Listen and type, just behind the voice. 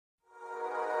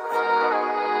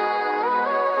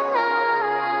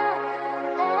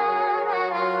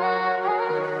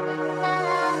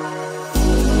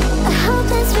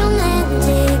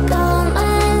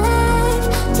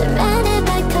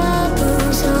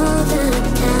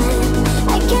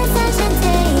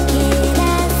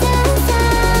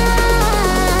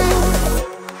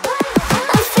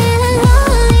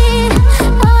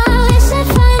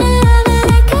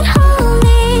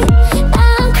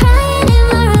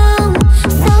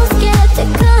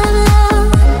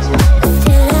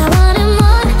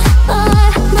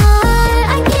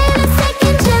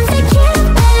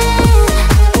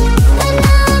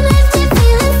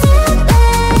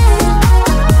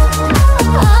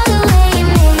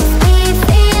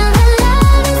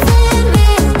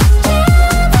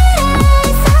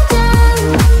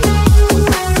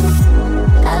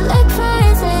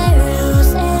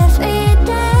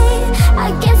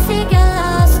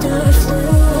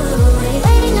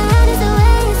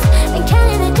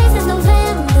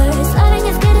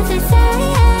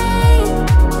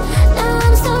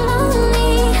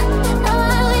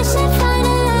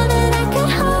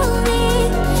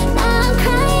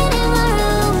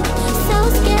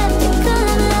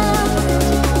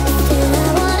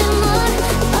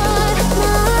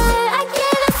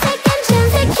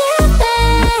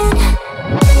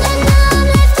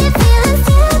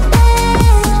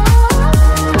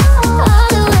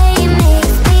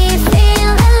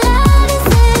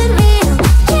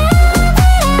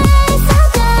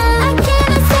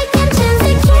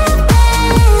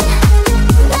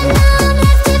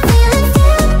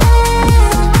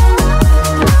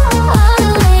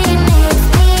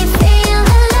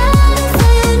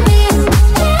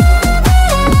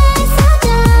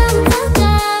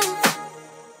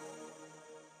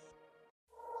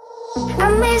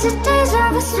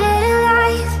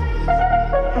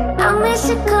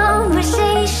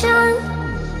conversation.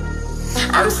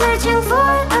 I'm searching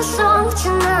for a song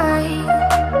tonight.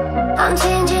 I'm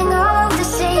changing all the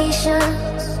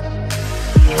stations.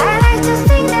 I like to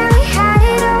think that we had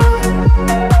it all.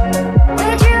 We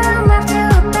drew a map to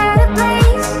a better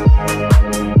place.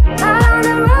 But on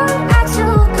the road I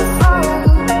took a fall.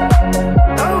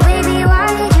 Oh baby, why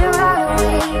did you run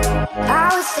away? I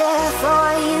was there for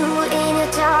you in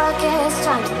your darkest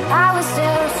times. I was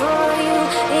there for you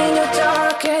in your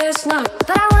darkest night.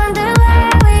 But I wonder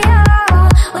where we are.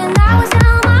 When I was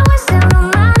down on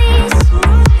my knees.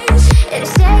 If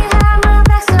say you had my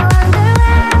back, so I wonder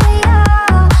where we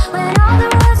are. When all the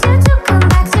roads you took come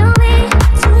back to me.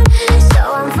 So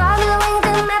I'm following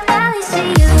the map that leads to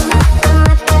you. The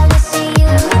map that leads to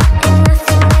you. And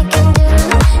nothing I can do.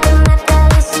 The map that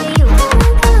leads to you.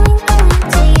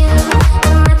 To you.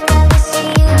 The map that leads to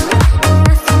you. And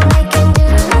nothing I can do.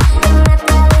 The map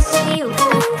that leads to you.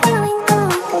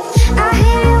 I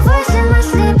hear your voice in my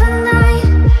sleep at night.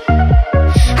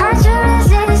 Hard to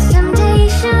resist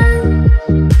temptation.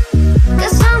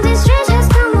 'Cause something strange has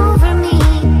come over me.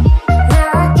 Now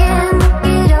I can't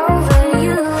get over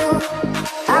you.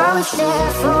 I was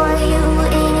there for you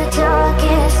in your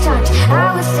darkest times. I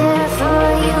was there for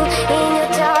you in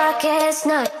your darkest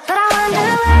night. But I wonder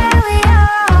where we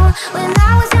are. When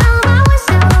I was down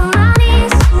on my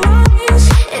knees.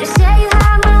 If say you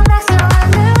had my back, so I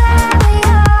wonder where we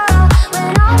are.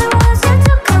 When all the roads you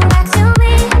took come back to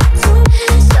me.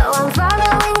 So I'm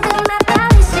following the map that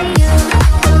leads to you.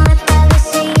 The map that leads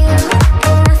to you.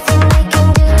 And nothing I can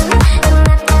do. The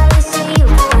map that leads to you.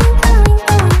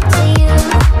 To you.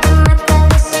 The map that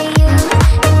leads to you.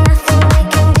 And nothing I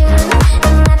can do.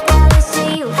 The map that leads to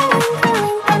you.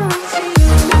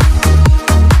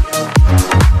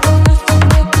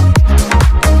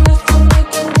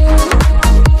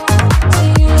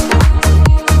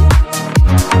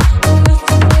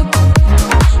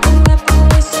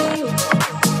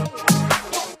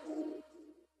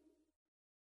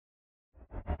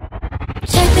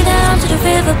 Take me down to the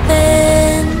river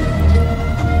bend.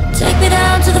 Take me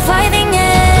down to the fighting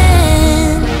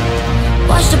end.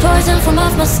 Wash the poison from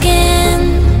off my skin.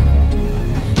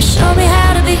 Show me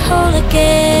how to be whole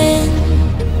again.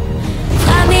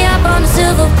 Fly me up on a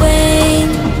silver wing.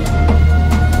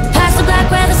 Past the black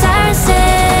where the sirens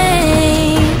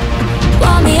sing.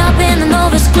 Warm me up in the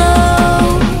Nova's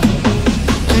glow.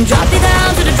 And drop me down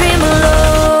to the dream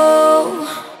below.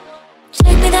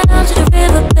 Take me down to the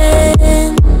river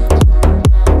bend.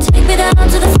 Take me down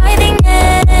to the fighting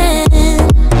end.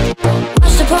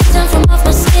 Wash the poison from off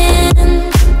my skin.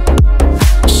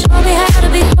 Show me how to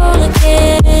be whole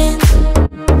again.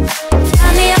 Fly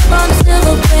me up on the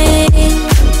silver wing.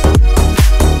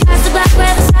 Past the black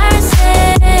where the sirens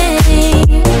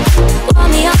sing. Warm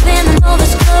me up in the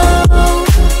Nova's glow.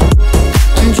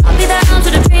 And drop me down to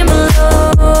the dream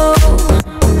below.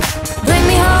 Bring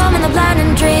me home in the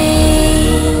blinding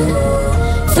dream.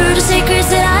 Through the secrets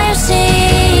that I have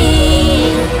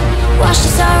seen. Wash the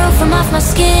sorrow from off my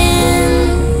skin.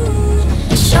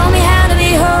 Show me how to be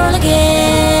whole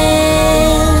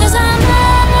again. 'Cause I'm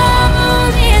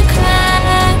only a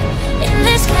crack in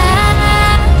this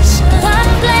castle of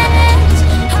bliss.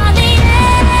 Hardly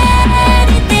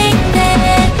anything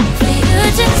there for you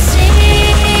to see.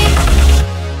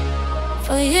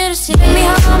 For you to see. Bring me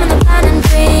home in the blinding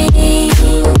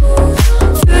dream.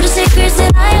 Through the secrets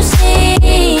that I have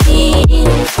seen.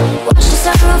 Wash the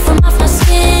sorrow from off my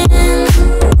skin.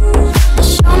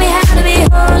 Show me how to be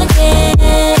whole again.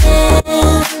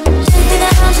 Take me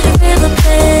down to the river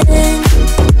bend.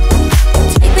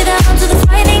 Take me down to the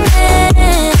fighting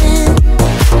end.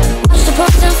 Wash the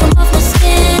poison from off my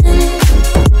skin.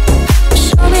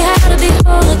 Show me how to be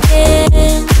whole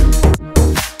again.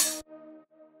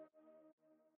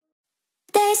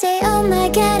 They say, oh my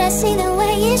God, I see the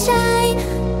way you shine.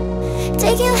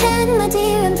 Take your hand, my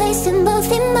dear, and place them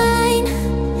both in mine.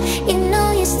 You know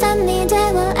you stopped me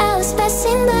dead while I was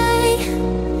passing by.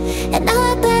 And now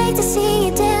I beg to see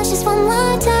you dance just one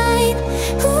more time.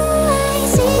 Ooh, I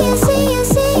see you, see you,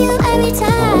 see you every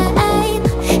time.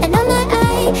 And I'm like, I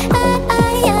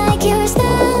like your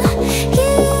style.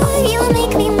 You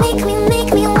make me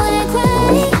wanna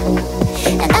cry.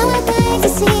 And now I beg to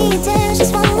see you dance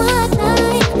just one more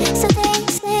time. So they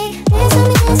say, dance on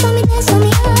me, dance on me, dance on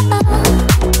me, oh, oh.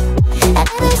 I've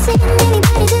never seen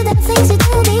anybody do the things you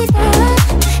do before.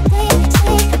 They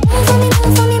say, move for me,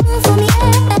 move for me, move for me, oh,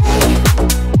 oh.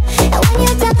 And when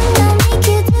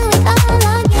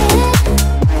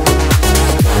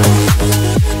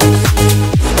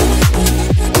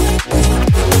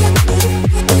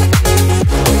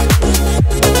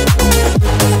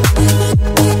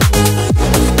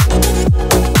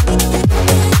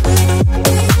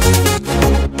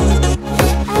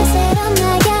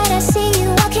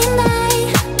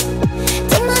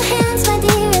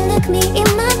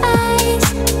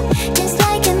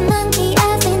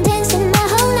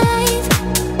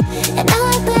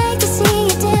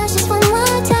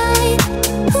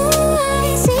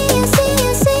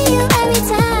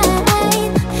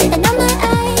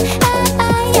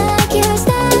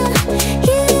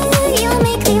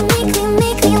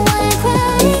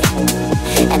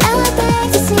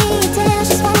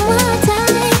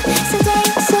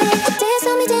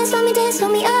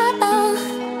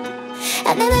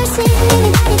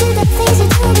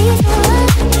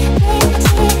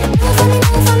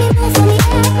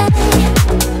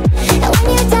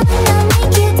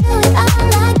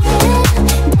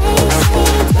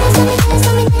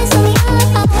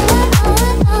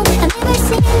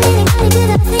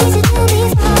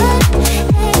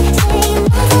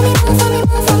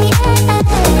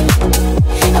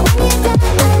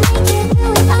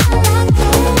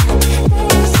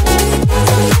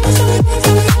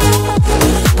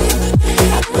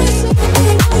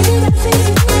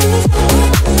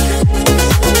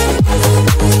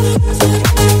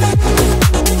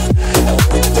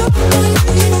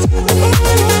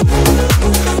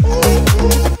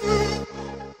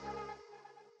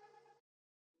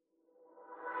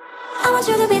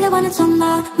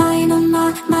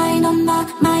my mind, on my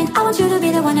mind. I want you to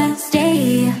be the one to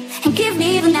stay and give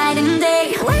me the night and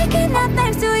day. Waking up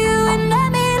next to you in the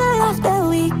middle of the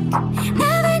week.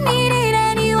 Never needed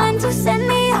anyone to send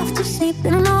me off to sleep.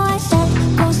 And I know I said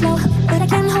go slow, but I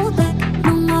can't hold back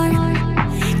no more.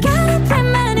 Got a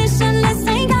premonition, this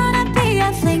ain't gonna be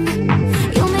a thing.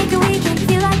 You'll make a weekend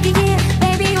feel like a year.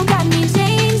 Baby, you got me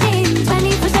changing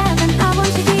 24/7, I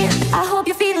want you here. I hope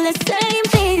you feel the same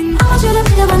thing. I want you to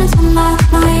be the one that's on my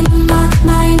mind, on my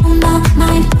mind, on my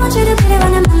mind. I want you to be the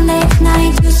one on Monday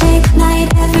night, Tuesday night,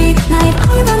 every night.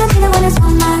 Are you gonna be the one that's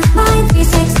on my mind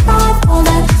 365 all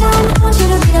the time? I want you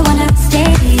to be the one to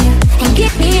stay and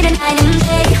give me the night and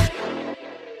day.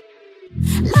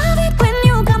 Love it when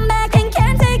you come back and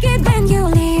can't take it when you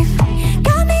leave.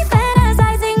 Got me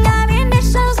fantasizing, our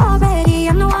initials already.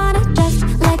 I'm the one to just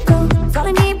let go,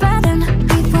 falling deeper than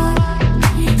before.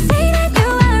 Say that you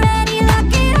are ready,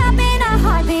 lock it up in a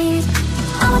heartbeat.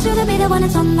 I want you to be the one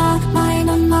that's on my mind,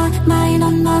 on my mind,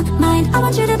 on my mind. I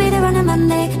want you to be the one on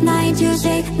Monday night,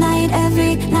 Tuesday night,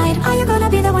 every night. Are you gonna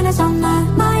be the one that's on my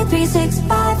mind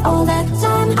 365 all the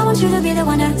time? I want you to be the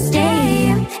one to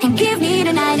stay and give me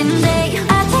the night and day.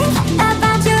 I think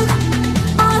about you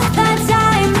all the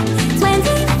time,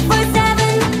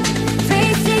 24/7,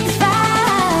 365.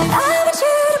 I want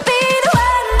you to be the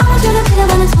one. I want you to be the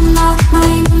one that's on my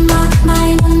mind, on my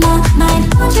mind, on my mind.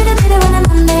 I want you to be the one on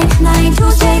Monday night,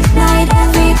 Tuesday night,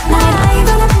 every night. Are you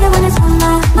gonna be the one that's on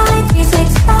my mind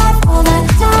 365 all the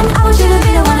time? I want you to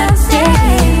be the one to stay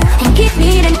and give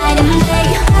me the night and day.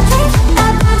 I think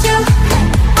about you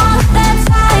all the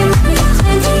time,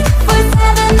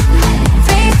 24/7,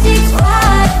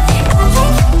 365. I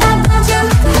think about you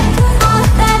all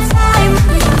the time,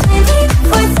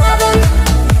 24/7,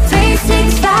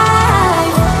 365.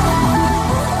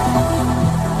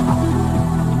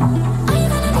 Are you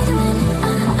gonna be the one?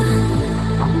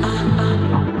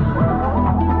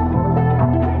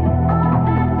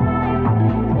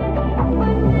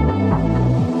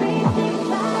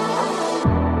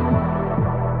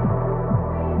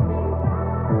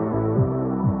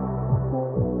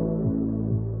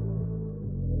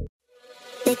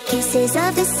 The kisses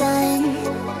of the sun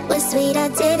were sweet, I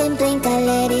didn't blink, I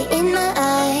let it in my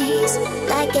eyes.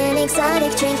 Like an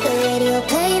exotic drink, the radio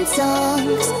playing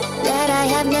songs that I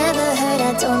have never heard,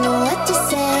 I don't know what to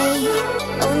say.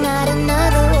 Oh, not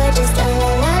another word, just la la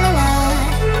la la la.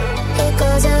 It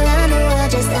goes around the world,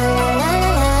 just la la la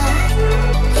la la.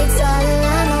 It's all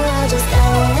around the world, just la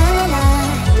la la la la.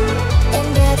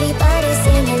 And everybody's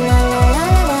singing la la la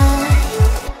la la.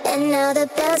 And now the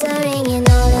bells are ringing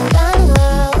all around the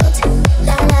world.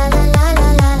 La la la la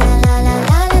la la la la la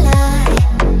la la.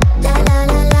 La la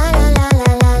la la la la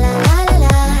la la la la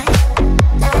la.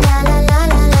 La la la la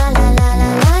la la la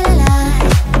la la la.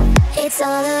 It's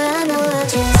all around the world,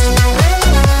 just la la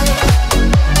la la.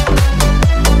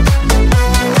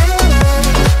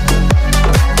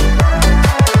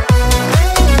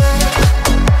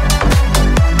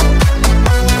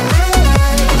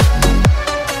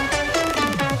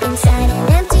 Inside an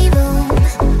empty room,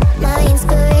 my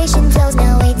inspiration flows,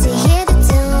 now wait to hear the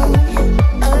tune.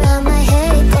 Around my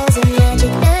head it goes a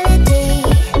magic melody.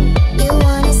 You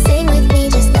wanna sing with me,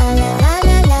 just la la la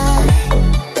la la.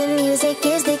 The music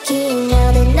is the key, now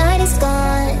the night is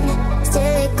gone.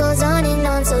 Still it goes on and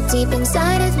on, so deep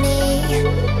inside of me.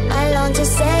 I long to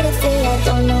set it free, I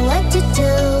don't know what to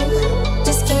do.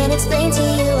 Just can't explain to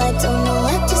you, I don't know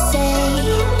what to say.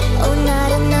 Oh,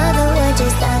 not another word,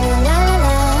 just la la la la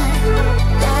la.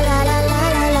 La la la la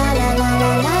la la la la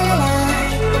la la la.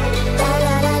 La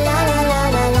la la la la la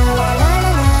la la la la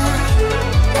la.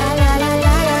 La la la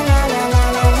la la la la la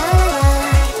la la la.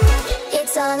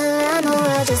 It's all around the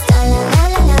world, just la la la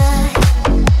la la.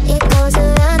 It goes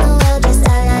around the world, just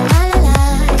la la la la la.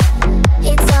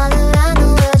 It's all around the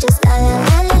world, just la la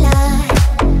la la la.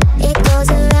 It goes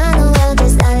around the world,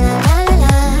 just la la la la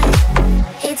la.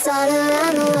 It's all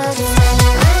around the world, just la la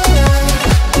la la la.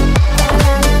 La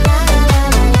la la la la la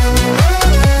la la la.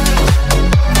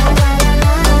 La la la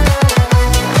la la la la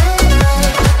la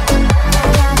la. La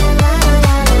la la la la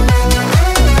la la la.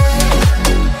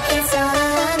 It's all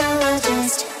around the world,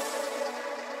 just.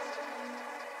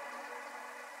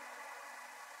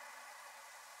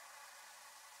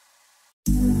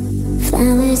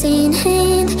 Flowers in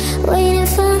hand, waiting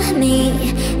for me.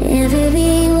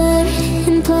 Every word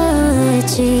in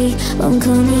poetry won't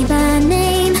call me by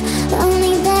name,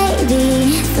 only baby.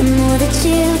 The more that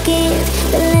you give,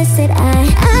 the less that I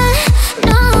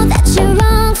know that you're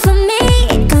wrong for me.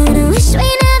 Gonna wish we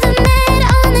never met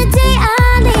on the day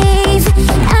I leave.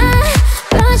 I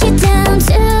brought you down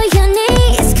to your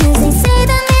knees, 'cause they say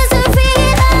that misery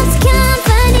loves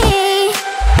company.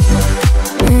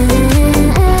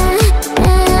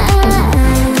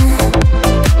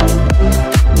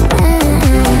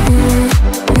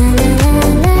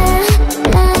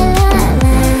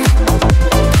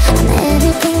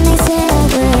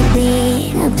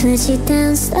 put you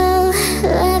down slow,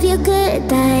 love you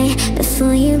goodbye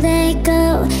before you let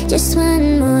go. Just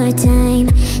one more time,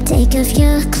 take off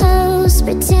your clothes,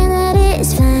 pretend that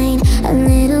it's fine. A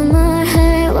little more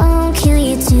hurt won't kill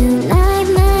you tonight.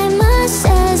 My mom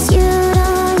says you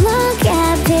don't look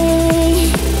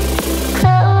happy.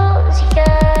 Close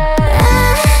your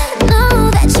eyes. I know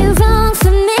that you're wrong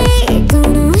for me.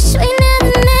 Gonna wish we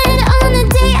never met on the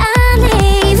day I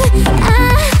leave. I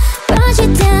brought you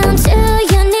down to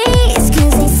your knees,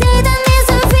 'cause they say that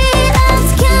misery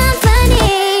loves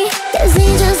company. 'Cause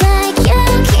angels like you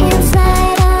can't fly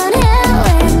down hell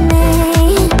with me.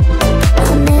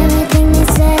 I'm everything they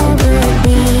said I would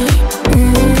be.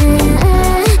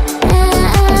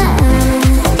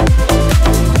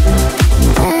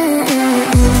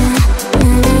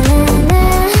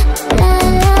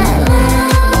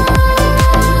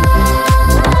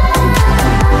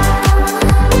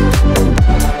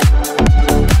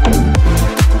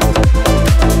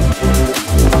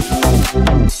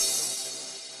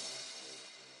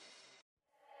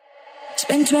 It's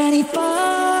been 24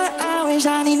 hours,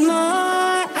 I need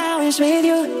more hours with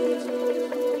you.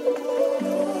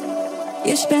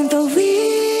 You spent the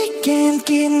weekend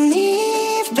getting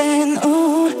even,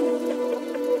 ooh.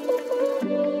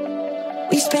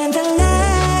 We spent the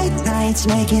late nights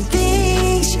making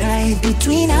things right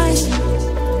between us.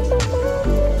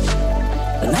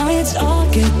 But now it's all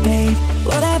good, babe.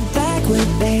 Roll that backward,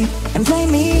 babe, and play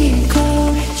me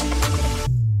close.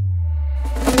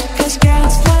 'Cause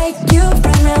girls like you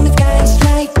run around with guys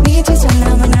like me till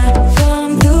sundown. When I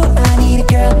come through, I need a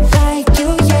girl like you,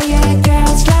 yeah, yeah.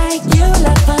 Girls like you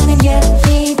love fun and yeah,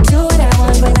 me do what I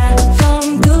want. When I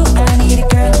come through, I need a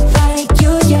girl like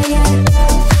you, yeah, yeah.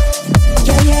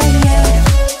 Yeah, yeah, yeah.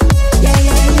 Yeah,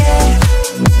 yeah, yeah.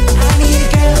 I need a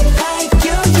girl like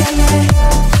you, yeah, yeah.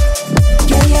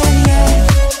 Yeah, yeah, yeah.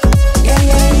 Yeah,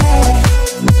 yeah, yeah.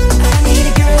 I need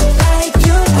a girl like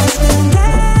you. I spent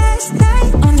last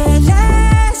night on the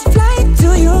last flight to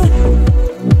you.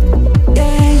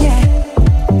 Yeah, yeah.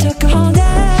 Took a whole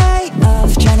night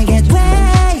off trying to get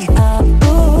way up,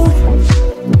 ooh.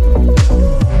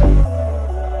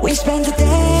 We spent the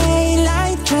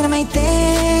daylight trying to make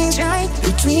things right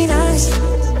between us.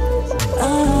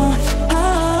 Oh,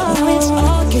 oh. Now it's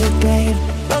all good, babe.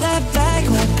 Roll that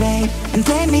backward, babe, and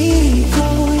play me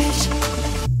close.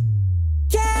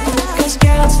 Yeah. 'Cause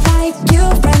girls like you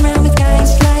run around with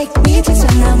guys like me till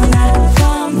sundown. When I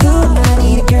come through, I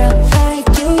need a girl like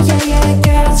you, yeah, yeah.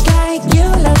 Girls like you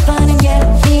love fun and yeah,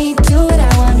 me do what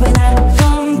I want. When I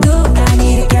come through, I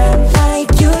need a girl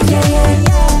like you, yeah, yeah.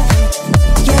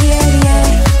 Yeah, yeah, yeah.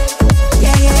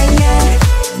 Yeah, yeah, yeah.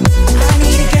 I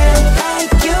need a girl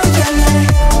like you, yeah, yeah.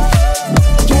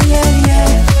 Yeah, yeah, yeah.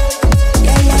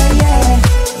 Yeah, yeah, yeah.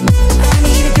 I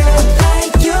need a girl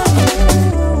like you.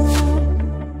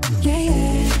 Yeah,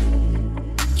 yeah.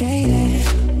 Yeah, yeah.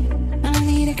 I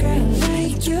need a girl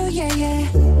like you, yeah, yeah.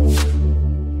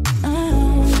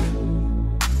 Oh,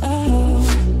 oh.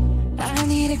 I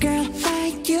need a girl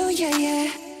like you, yeah, yeah.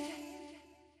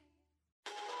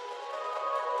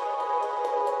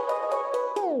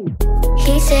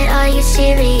 He said, are you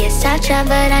serious? I tried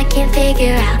but I can't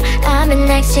figure out. I've been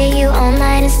next to you all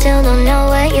night and still don't know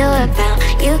what you're about.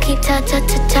 You keep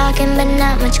talking but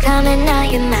not much coming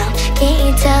out your mouth. Can't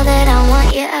you tell that I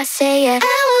want you? I say yeah. I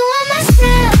would want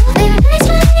myself, baby, please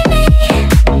believe me.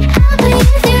 I'll put you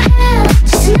through hell,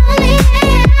 just know me,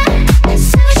 yeah.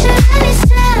 So sure of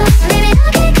yourself, maybe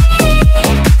I'll get greedy.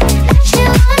 That you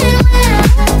want it well,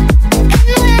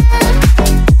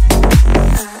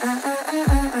 and well.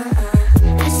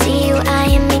 I see you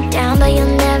eyeing me down, but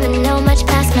you'll never know much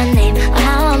past my name or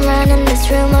how I'm running this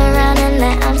room around and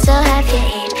that I'm so half your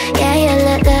age. Yeah, you're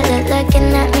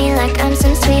looking at me like I'm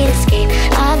some sweet escape.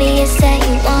 Obvious that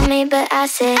you want me, but I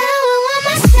said I would want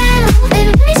myself,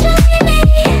 baby, please believe me.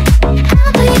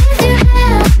 I'll put you through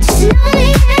hell, just know me,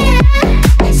 yeah.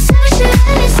 So sure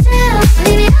of yourself,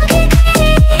 maybe I'll get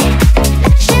greedy.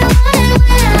 That you want it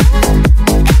well,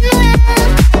 and well.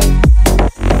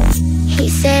 He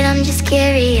said I'm just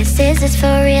curious, is this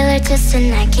for real or just a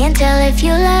night? Can't tell if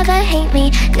you love or hate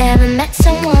me. Never met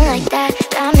someone like that.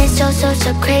 I'm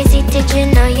so crazy. Did you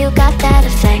know you got that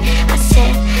effect? I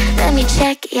said, let me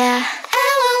check, yeah. I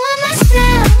would want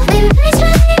myself, baby, please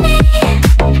believe me.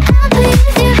 I'll put you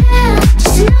through hell,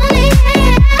 just know me,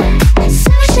 yeah.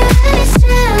 So sure of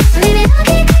yourself, maybe I'll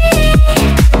get greedy.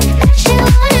 That you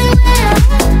want it well,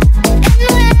 and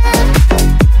well.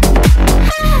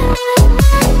 I would want myself. I would want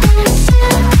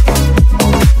myself.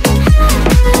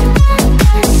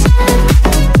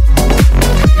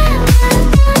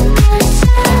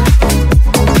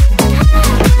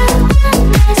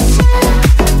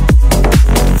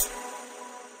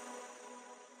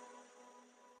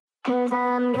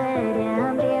 I'm good, yeah,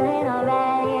 I'm feeling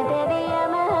alright. Baby,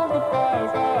 I'ma have the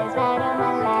best night of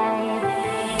my life.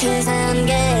 'Cause I'm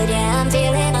good, yeah, I'm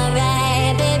feeling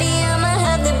alright. Baby, I'ma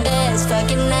have the best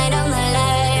fucking night of my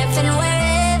life. And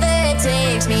wherever it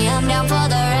takes me, I'm down for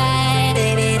the ride.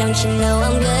 Baby, don't you know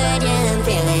I'm good, yeah, I'm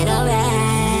feeling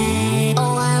alright.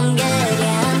 Oh, I'm good,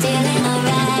 yeah, I'm feeling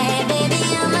alright. Baby,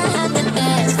 I'ma have the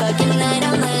best fucking night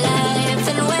of my life.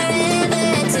 And wherever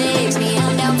it takes me,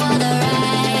 I'm down for the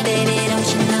ride. Baby, don't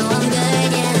you know I'm good,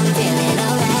 yeah, I'm feeling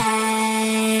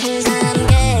alright. 'Cause I'm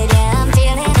good, yeah, I'm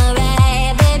feeling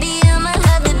alright. Baby, I'ma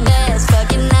have the best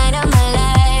fucking night of my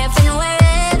life. And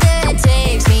wherever it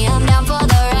takes me, I'm down for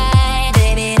the ride.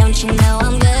 Baby, don't you know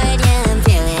I'm good, yeah, I'm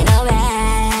feeling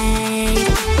alright.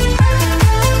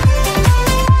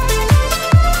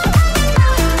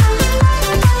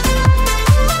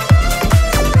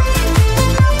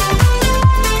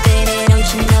 Baby, don't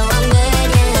you know I'm good,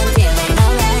 yeah, I'm feeling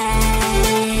alright.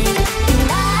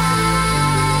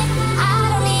 I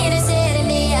don't need to sit in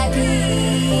VIP.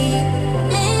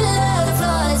 Middle of the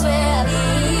floor is where I be.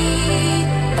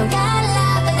 Don't got a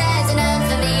lot, but that's enough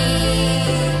for me.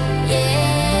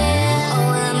 Yeah, oh,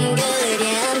 I'm good,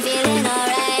 yeah, I'm feeling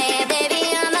alright. Baby,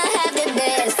 I'ma have the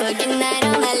best fucking night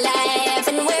of my life.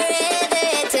 And wherever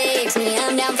it takes me,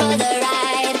 I'm down for the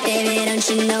ride. Baby, don't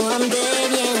you know I'm good,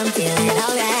 yeah, I'm feeling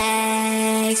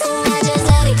alright. So I just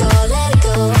let it go, let it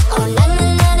go. Oh, na na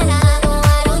na na na, no,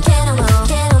 I don't care no more,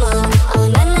 care no more. Oh,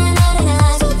 na na na na na,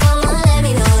 so come on, let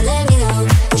me know, let me know.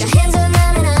 Put your hands on na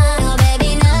na na, oh baby,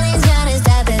 nothing's gonna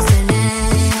stop us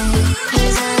tonight.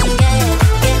 'Cause I'm good,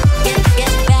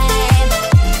 get right.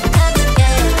 I'm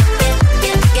good,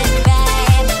 get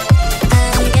right.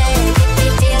 I'm good,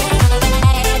 feeling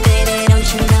alright. Baby, don't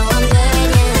you know I'm good,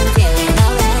 yeah, I'm feeling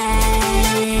alright.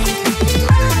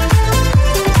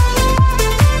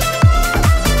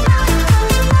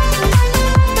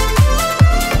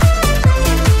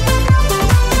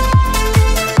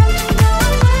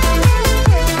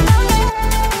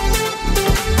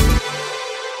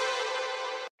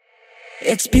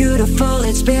 It's beautiful,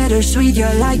 it's bittersweet,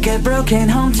 you're like a broken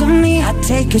home to me. I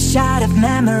take a shot of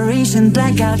memories and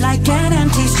black out like an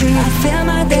empty street. I fill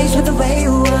my days with the way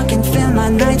you walk and fill my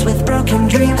nights with broken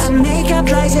dreams. I make up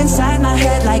lies inside my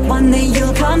head like one day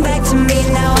you'll come back to me.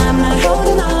 Now I'm not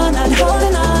holding on, not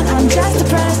holding on. I'm just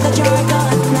depressed that you're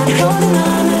gone. Not holding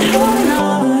on, not holding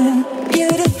on.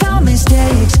 Beautiful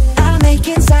mistakes I make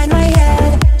inside my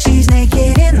head. She's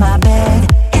naked in my bed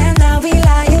and now we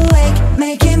lie awake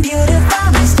making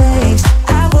beautiful mistakes.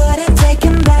 I wouldn't take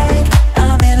them back.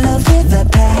 I'm in love with the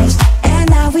past and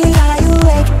now we lie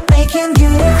awake making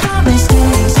beautiful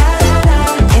mistakes.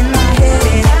 In my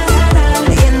head,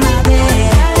 in my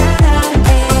bed,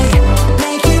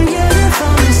 making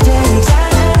beautiful mistakes.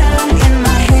 In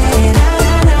my head,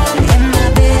 in my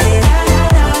bed,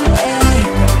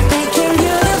 making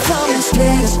beautiful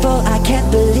mistakes. But I can't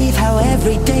believe how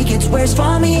every day gets worse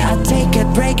for me. I take a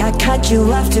break, I cut you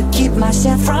off to keep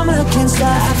myself from looking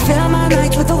slow. I fill my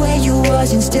nights with the way you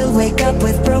was and still wake up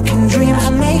with broken dreams. I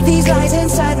make these lies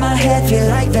inside my head feel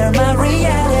like they're my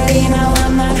reality. Now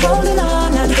I'm not holding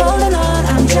on, not holding on.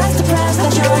 I'm just depressed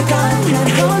that you're gone. Not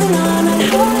holding on, not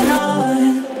holding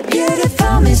on.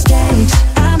 Beautiful mistakes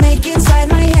I make inside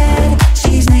my head.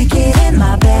 She's naked in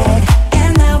my bed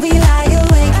and now we lie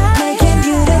awake making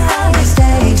beautiful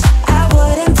mistakes. I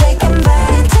wouldn't take them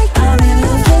back. I'm in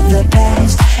love with the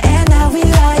past and now we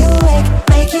lie awake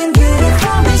making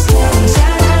beautiful mistakes.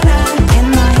 In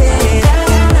my head,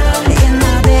 in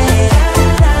my bed,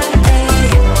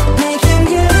 making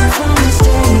beautiful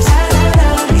mistakes.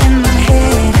 In my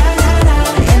head,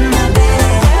 in my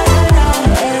bed,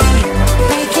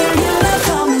 making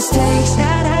beautiful mistakes.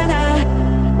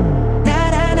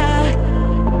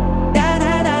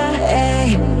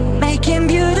 Making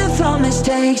beautiful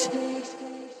mistakes.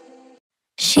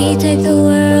 She took the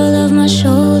world off my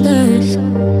shoulders.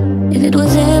 If it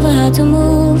was ever hard to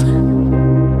move,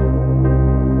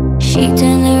 she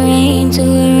turned the rain to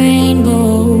a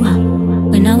rainbow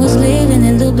when I was living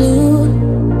in the blue.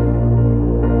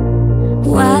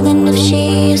 Why then, if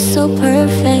she is so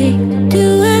perfect,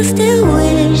 do I still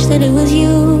wish that it was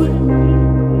you?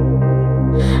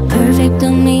 Perfect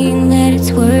don't mean that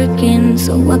it's working,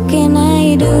 so what can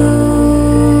I do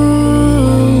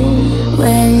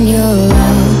when you're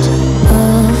out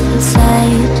of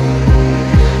sight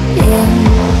in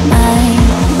my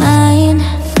mind?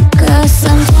 'Cause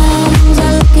sometimes I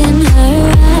look in her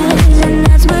eyes and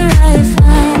that's where I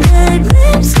find a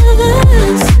glimpse of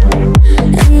us.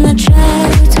 And I try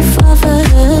to fall for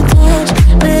her touch,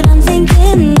 but I'm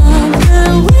thinking of the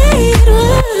way it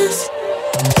was.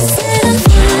 Said I'm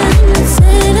fine,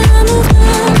 said I moved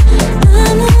on.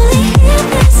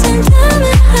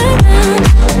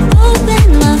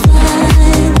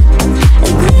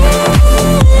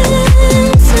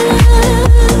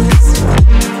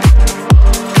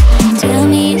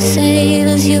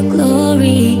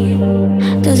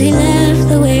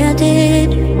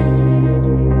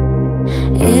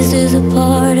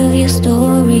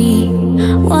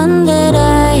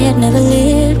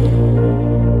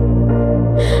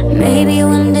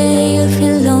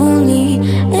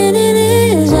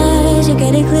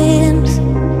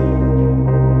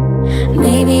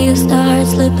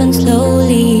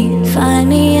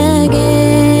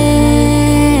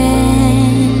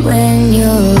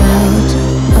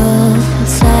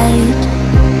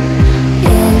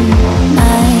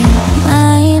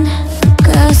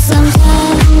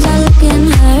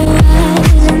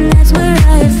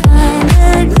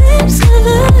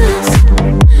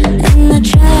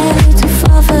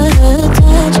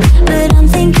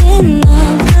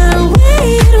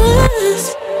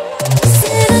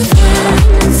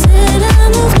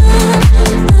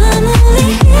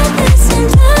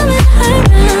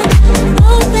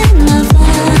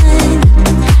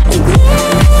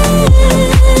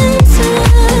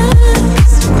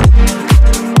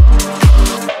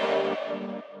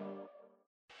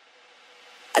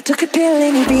 Took a pill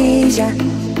in Ibiza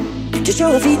to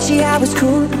show Avicii I was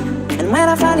cool. And when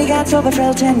I finally got sober,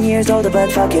 felt 10 years older, but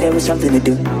fuck it, it was something to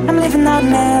do. I'm living out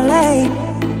in LA.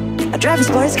 I drive a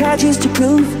sports car just to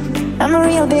prove I'm a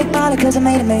real big baller, cause I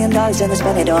made $1 million and I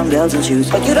spent it on girls and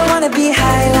shoes. But you don't wanna be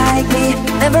high like me,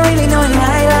 never really knowing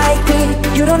why like me.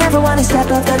 You don't ever wanna step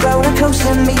off that roller coaster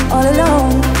and be all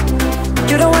alone.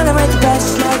 You don't wanna ride the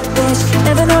bus like this,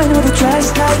 never knowing who to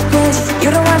trust like this.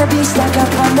 You don't wanna be stuck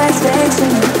up on that stage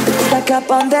singing, stuck up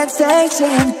on that stage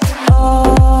singing.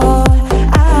 Oh,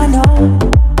 I know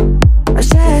our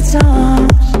sad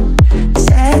songs,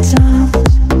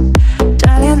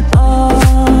 darling. Oh,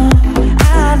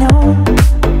 I know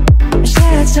our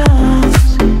sad songs,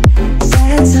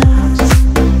 sad songs.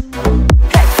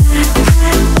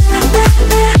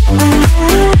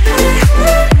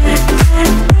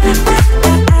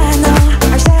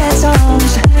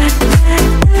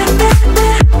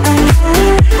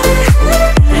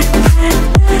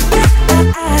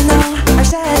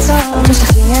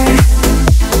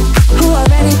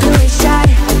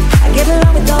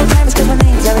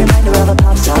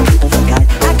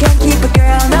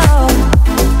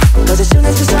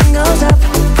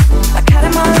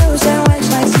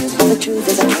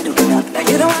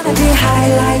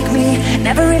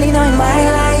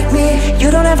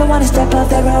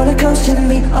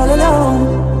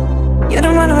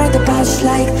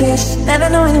 Never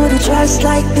knowing who to trust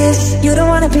like this. You don't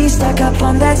wanna be stuck up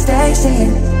on that stage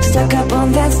singing, stuck up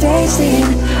on that stage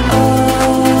singing.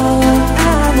 Oh,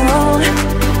 I know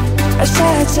our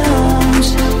sad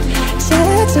songs,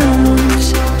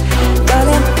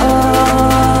 darling. Oh,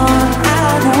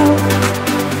 I know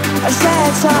our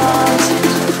sad songs,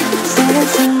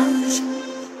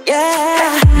 yeah.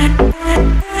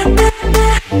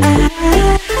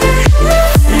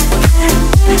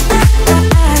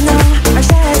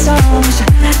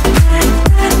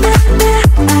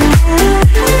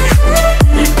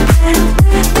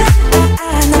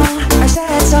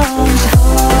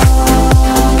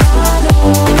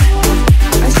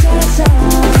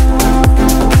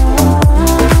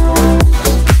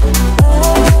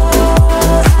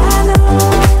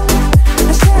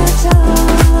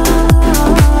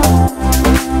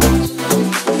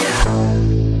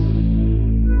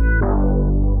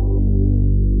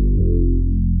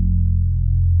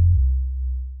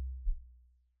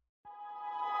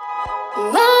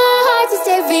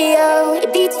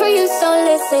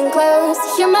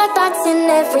 In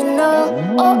every note,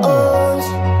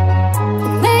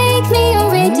 make me a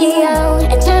radio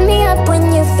and turn me up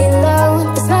when you feel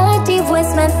low. This melody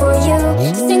was meant for you.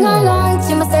 Sing along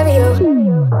to my stereo.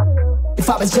 If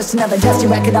I was just another dusty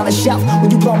record on the shelf,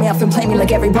 would you blow me off and play me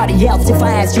like everybody else? If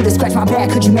I asked you to scratch my back,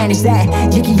 could you manage that?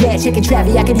 Yicky, yeah, chicken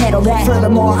Travie, I can handle that.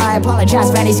 Furthermore, I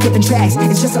apologize for any skipping tracks.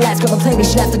 It's just the last girl to play me,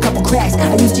 she left a couple cracks.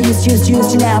 I used to,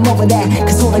 now I'm over that.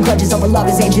 Cause holding grudges over love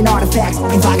is ancient artifacts.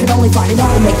 If I could only find it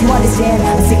all to make you understand,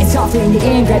 I'd sing it softly in your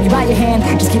ear and grab you by your hand.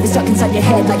 Just keep it stuck inside your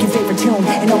head like your favorite tune.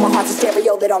 And know my heart's a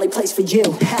stereo that only plays for you.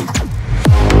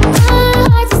 My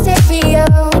heart's a stereo,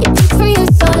 it beats for you,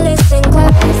 so listen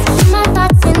close. Hear my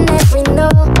thoughts in every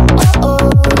note.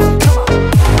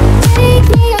 Make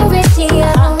me a radio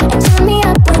and turn me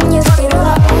up when you feel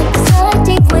low. This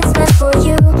melody was meant for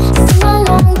you. Sing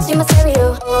along to my stereo.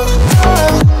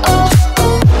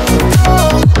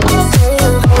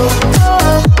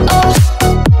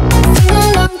 Sing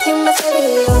along to my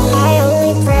stereo. I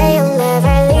only pray you'll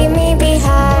never leave me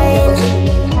behind,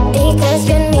 because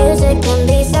good music can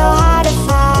be so hard to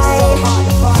find.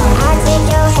 I take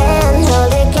your hand,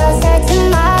 hold it closer to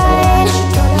mine.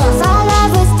 Our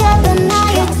love was dead, but now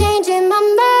you're changing my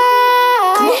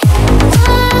mind.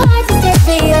 My heart's a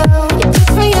stereo, it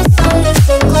beats for you, so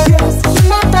listen close. Hear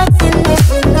my thoughts in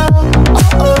every note.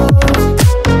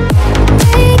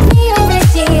 Make me a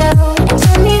radio and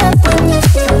turn me up when you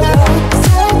feel low. This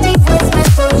melody was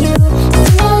meant for you.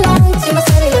 Sing along to my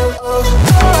stereo.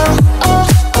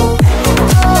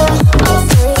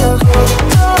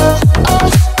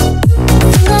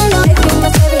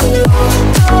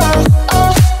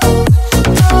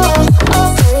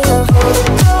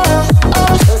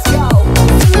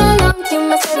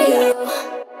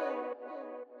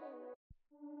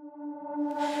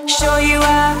 Show you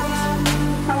out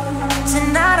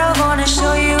tonight. I wanna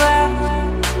show you out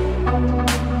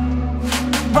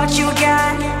what you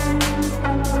got.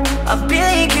 A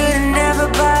billion couldn't never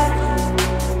buy.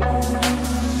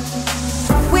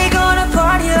 We're gonna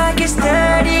party like it's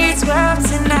 30-12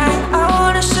 tonight. I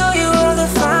wanna show you all the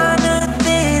finer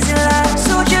things in life.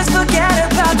 So just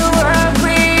forget about the world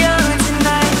we are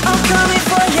tonight. I'm coming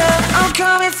for you, I'm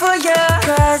coming for you.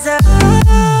 'Cause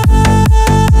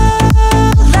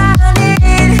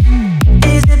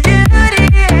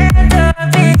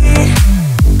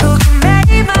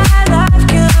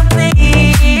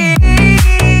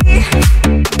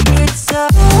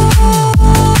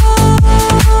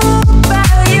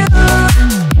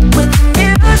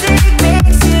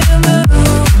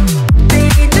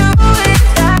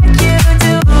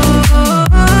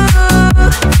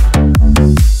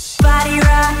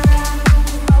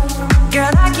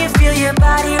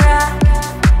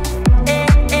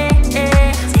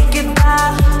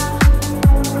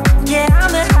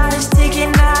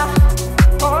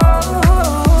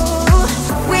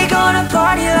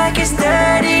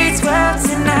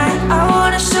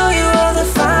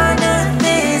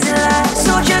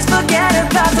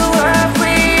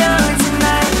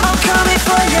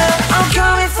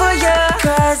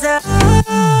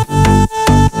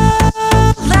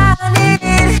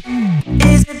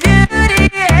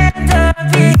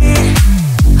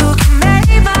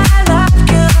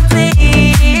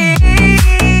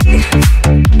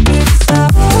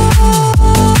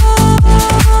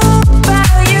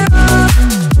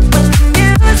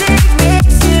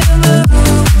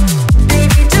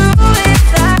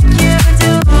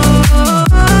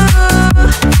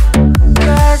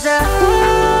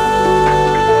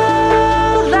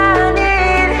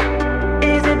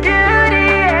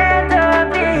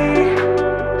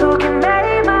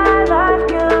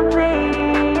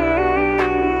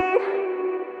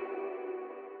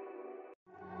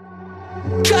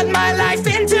cut my life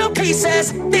into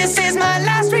pieces. This is my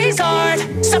last resort.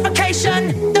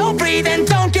 Suffocation, no breathing.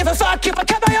 Don't give a fuck if I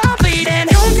cut my arm bleeding.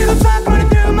 Don't give a fuck running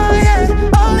through my head.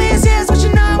 All these years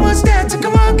wishing I was dead. Took a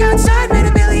walk outside, made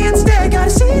a million instead. Gotta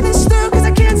see this through cause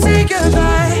I can't say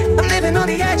goodbye. I'm living on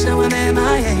the edge, now I'm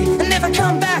MIA. And if I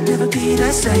come back, never be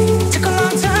the same. Took a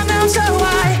long time, now I'm so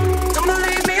high. Don't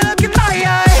believe me, look in my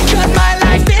eye. Cut my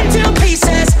life into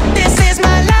pieces. This is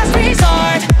my last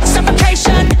resort.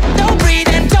 Suffocation, no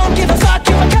breathing. Don't give a fuck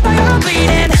if I cut my arm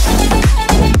bleeding.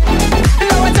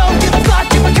 No, I don't give a fuck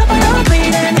if I cut my arm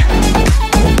bleeding.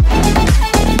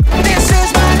 This is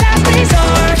my last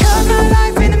resort. Cut my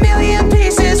life in a million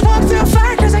pieces. Walk through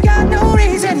fire cause I got no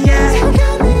reason, yeah.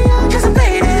 Cause I'm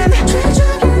bleeding.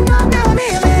 Now I'm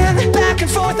healing. Back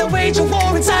and forth I wage a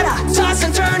war inside. I toss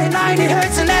and turn at night, it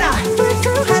hurts and then I break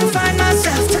through how to find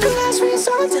myself. Took a last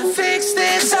resort to fix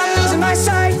this. I'm losing my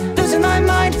sight, losing my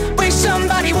mind. Wish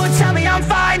somebody would tell me I'm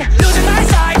fine. Losing my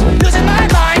sight, losing my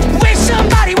mind. Wish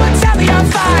somebody would tell me I'm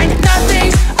fine.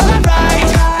 Nothing's alright,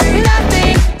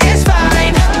 nothing is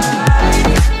fine.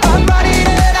 I'm running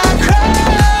and I'm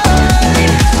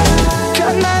crying.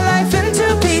 Cut my life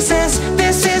into pieces.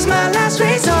 This is my last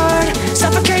resort.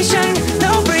 Suffocation,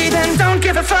 no breathing. Don't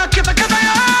give a fuck if I cut my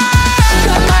arm.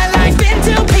 Cut my life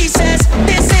into pieces.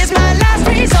 This is my last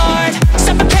resort.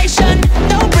 Suffocation,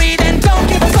 no breathing. Don't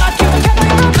give a fuck if I cut my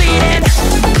arm bleeding.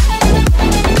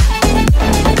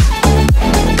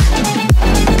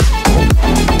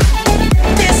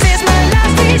 This is my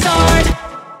last resort.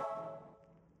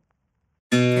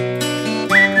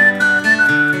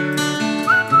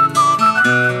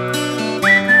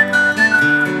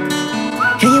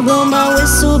 Can you blow my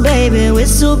whistle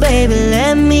baby,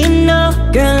 let me know.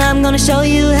 Girl, I'm gonna show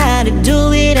you how to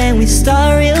do it and we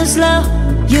start real slow.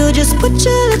 You just put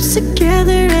your lips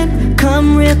together and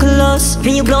come real close.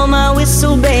 Can you blow my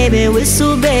whistle baby,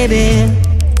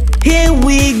 here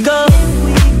we go.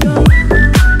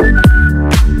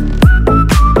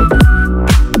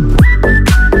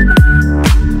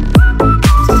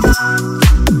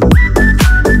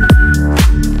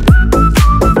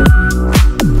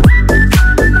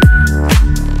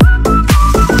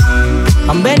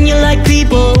 I'm betting you like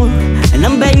people, and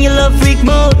I'm betting you love freak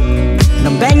mode. And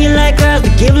I'm betting you like girls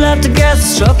that give love to girls to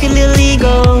stroke your little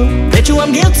ego. Bet you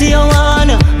I'm guilty, Yohan.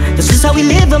 This is how we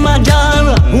live in my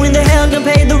genre. Who in the hell done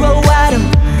paid the road wider?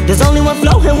 There's only one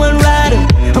flow and one rider.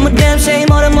 I'm a damn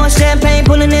shame, order more champagne,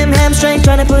 pulling them hamstrings,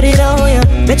 trying to put it on ya.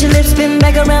 Bet your lips spin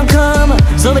back around, come on.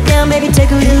 Slow it down, baby,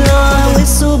 take a little on.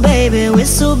 Whistle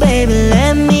baby,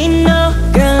 let me know.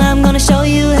 Girl, I'm gonna show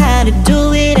you how to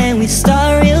do it and we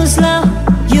start real slow.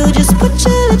 You just put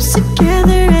your lips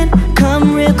together and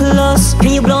come real close.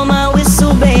 Can you blow my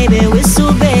whistle baby,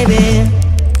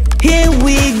 here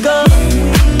we go.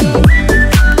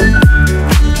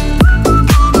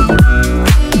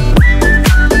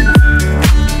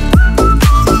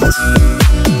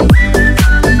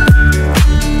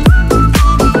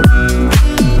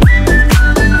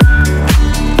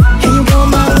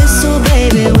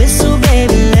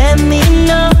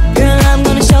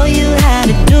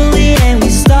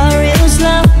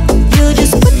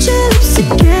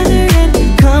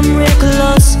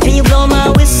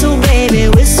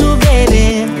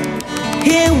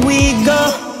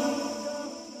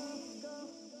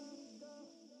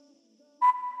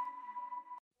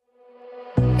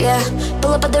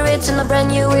 Pull up at the Ritz in a brand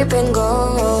new whip in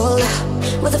gold,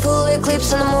 with a full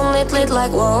eclipse and the moonlit lit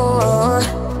like war.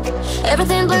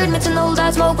 Everything blurred, meets an old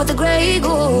eyed smoke with a grey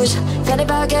goose. Fanny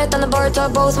baguette on the bar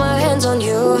top, both my hands on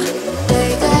you.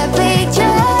 Take that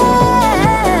picture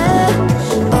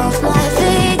of my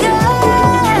figure.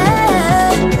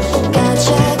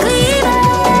 Gotcha glitter.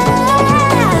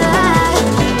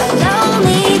 Allow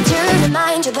me to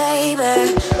remind you, baby,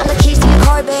 I'm the keys to your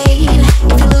car, babe.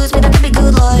 If you lose me, that could be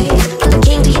good luck. I'm the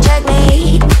king to your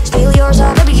checkmate. Steal yours,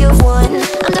 I'll baby, you've won.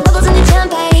 I'm the bubbles in the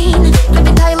champagne. Grip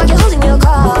it tight like you're holding your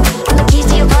cup. I'm the keys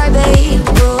to your car, babe.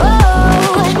 Whoa,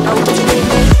 oh, baby.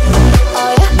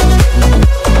 Oh yeah.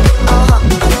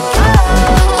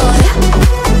 Oh yeah.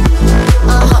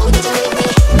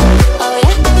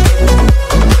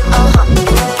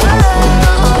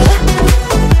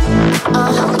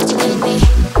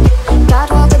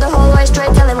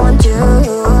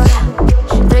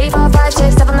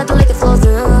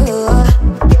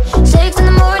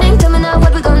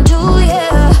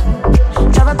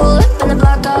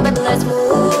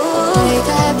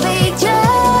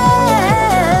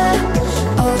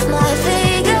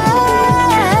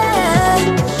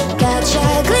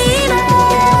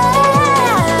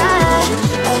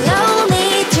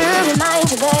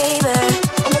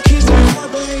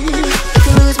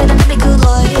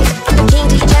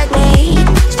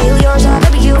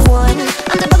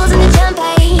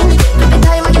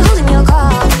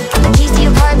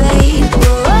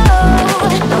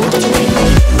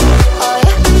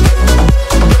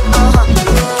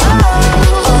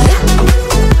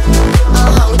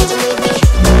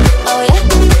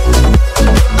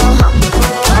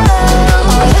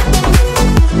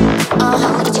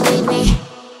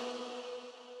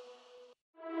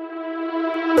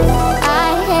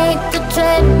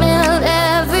 treadmill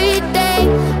every day.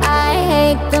 I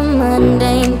hate the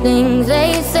mundane things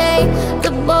they say.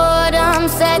 The boredom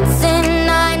sets in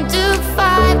 9 to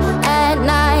 5. At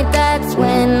night, that's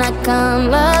when I come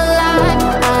alive.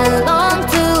 I long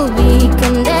to be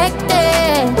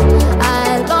connected.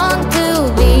 I long to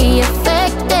be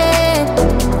affected.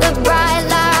 The bright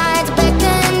lights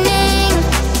beckoning,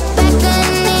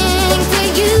 beckoning to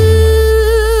you.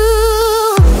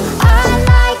 I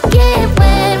like it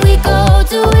when we go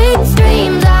to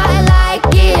extremes. I like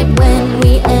it when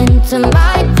we enter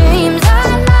my dreams. I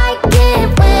like it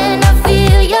when I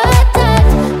feel your touch.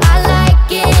 I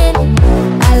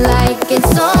like it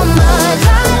so much.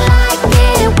 I like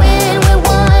it when we're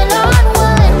one on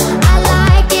one. I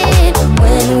like it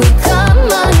when we come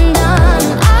undone.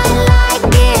 I like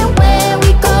it when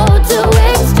we go to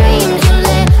extremes. You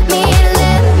let me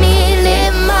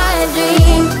live my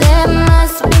dream. There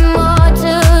must be more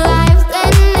to life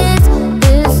than this.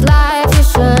 This life you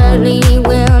surely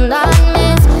will not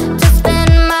miss. To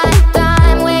spend my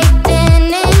time waiting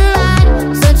in line,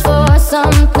 search for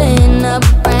something, a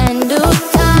brand new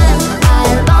time. I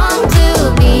long to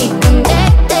be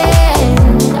connected.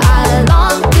 I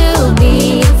long to be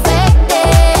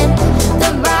affected. The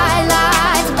bright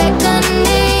lights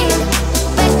beckoning,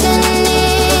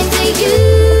 beckoning to you.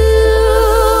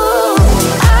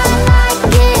 I like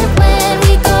it when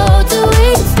we go to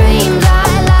extremes. I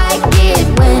like it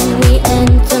when we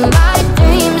enter my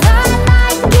dreams. I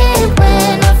like it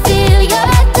when I feel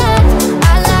your touch.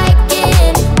 I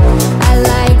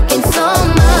like it so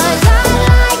much. I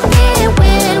like it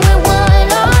when we're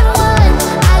one on one.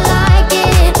 I like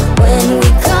it when we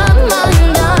come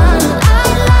undone. I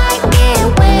like it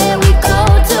when we go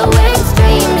to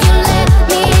extremes. You let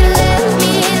me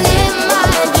live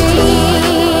my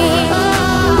dream. I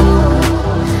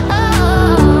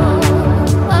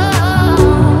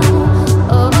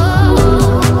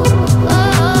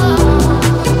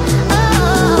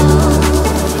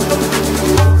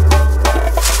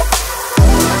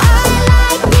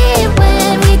like it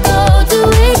when we go to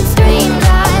extremes.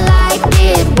 I like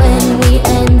it when we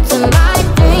enter my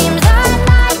dreams. I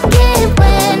like it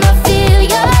when I feel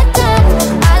your touch.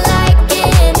 I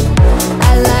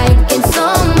like it so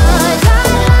much. I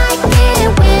like it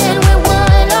when we're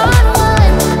one on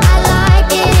one. I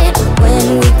like it when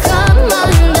we come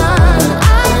undone.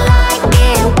 I like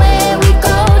it when we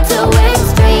go to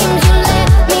extremes. You let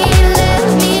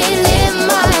me live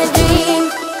my dream.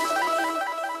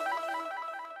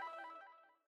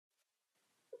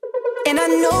 And I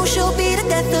know she'll be the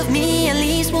death of me, at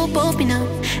least we'll both be numb.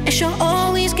 And she'll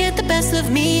always get the best of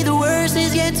me, the worst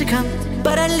is yet to come.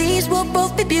 But at least we'll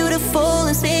both be beautiful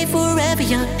and stay forever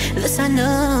young. This I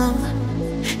know,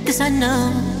 this I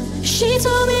know. She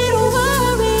told me don't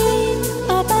worry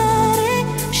about it.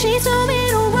 She told me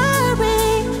don't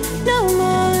worry no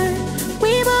more.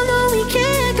 We both know we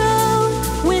can't go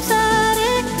without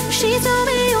it. She told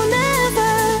me you'll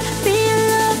never be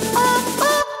alone. Oh,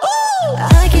 oh, oh.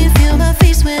 I can feel my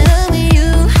face when I'm with you,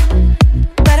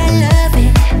 but I love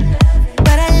it,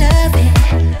 but I love it.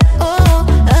 Oh,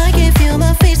 I can feel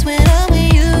my face when I'm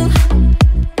with you,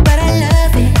 but I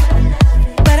love it,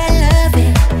 but I love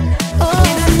it. Oh,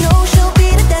 and I know she'll be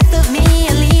the death of me,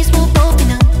 at least we'll both be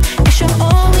numb. And she'll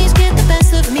always get the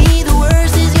best of me, the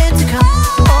worst is yet to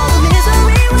come. All the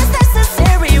misery was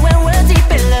necessary when we're deep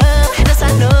in love. This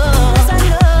I know,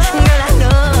 girl I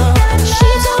know. She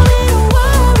told me don't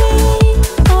worry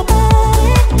about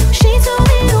it. She told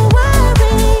me don't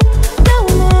worry no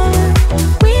more.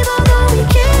 We both know we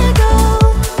can't go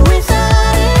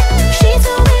without it. She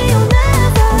told me you'll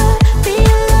never be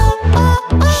alone. Oh,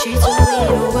 oh, she told me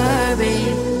don't worry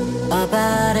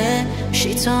about it. She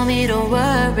told me don't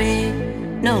worry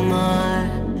no more.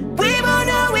 We both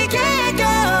know we can't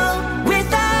go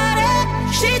without it.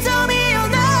 She told me you'll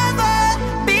never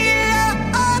be alone.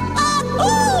 Oh, oh,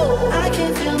 ooh. I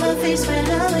can feel my face when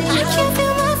I'm with you. I can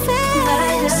feel my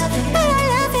face, but I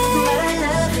love it, but I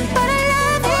love it, but I love it, but I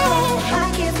love it. Oh, I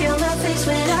can feel my face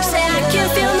when I'm with you. Say I can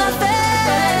feel my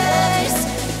face,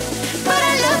 but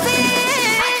I love it.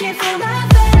 I can feel my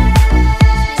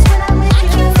face when I'm with you. I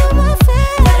can feel my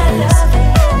face, but I love it,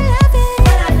 but I love it,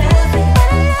 but I love it.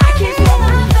 I can feel my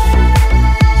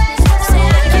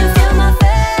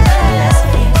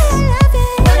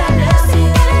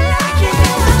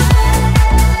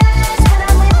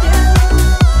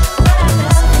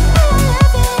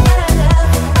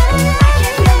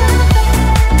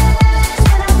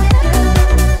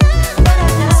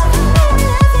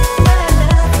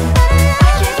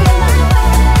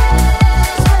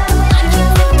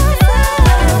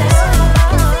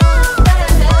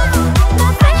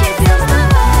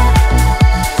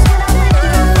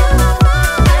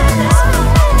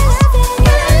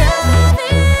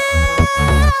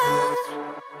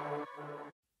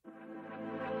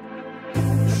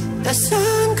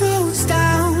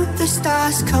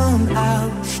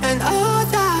out, and all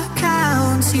that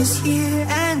counts is here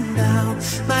and now.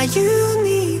 My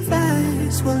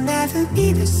universe will never be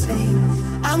the same.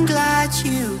 I'm glad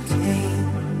you came.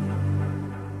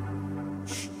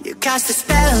 You cast a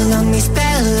spell on me,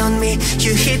 spell on me.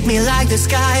 You hit me like the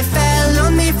sky fell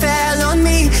on me, fell on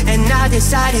me. And I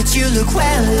decided you look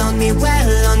well on me,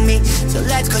 well on me. So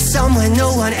let's go somewhere no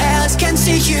one else can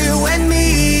see you and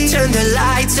me. Turn the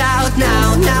lights out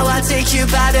now, now I'll take you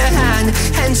by the hand,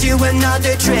 hand you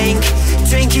another drink.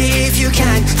 Drink it if you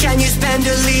can. Can you spend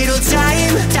a little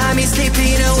time? Time is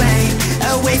slipping away,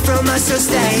 away from us, so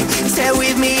stay. Stay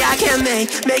with me, I can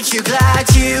make you glad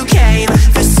you came.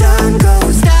 The sun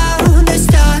goes down, the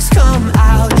stars come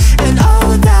out, and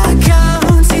all that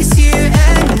counts is here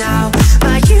and now.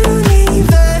 My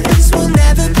universe will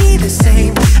never be the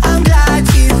same. I'm glad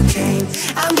you came,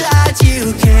 I'm glad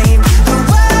you came.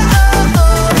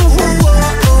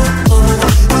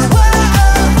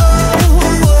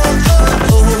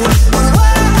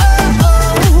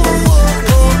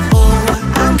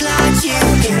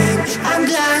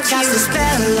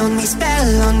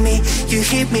 You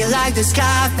hit me like the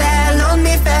sky fell on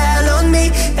me, fell on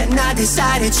me. And I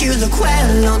decided you look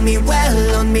well on me,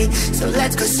 well on me. So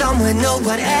let's go somewhere no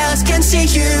one else can see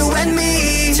you and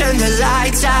me. Turn the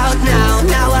lights out now,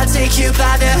 now I'll take you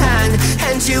by the hand,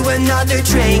 hand you another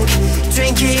drink.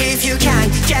 Drink it if you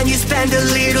can. Can you spend a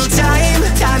little time?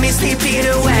 Time is slipping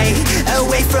away,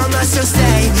 away from us, so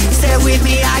stay. Stay with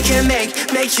me, I can make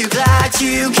you glad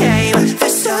you came. The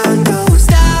sun goes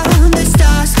down, the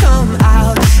stars come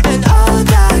out, and all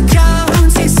that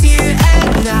counts is here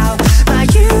and now. My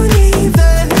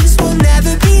universe will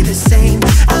never be the same.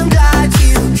 I'm glad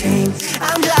you came,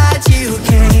 I'm glad you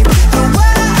came. I'm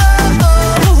glad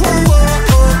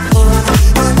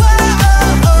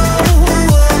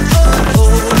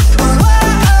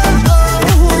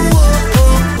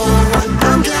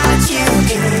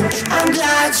you came, I'm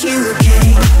glad you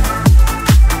came.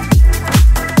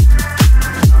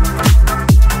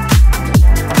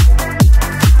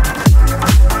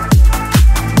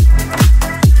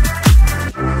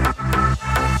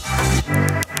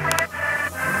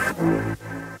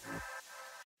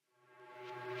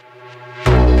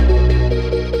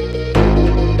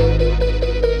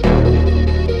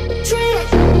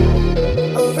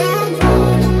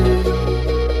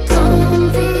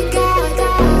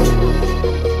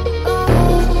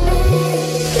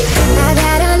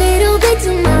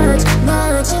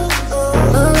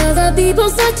 People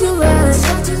start to rush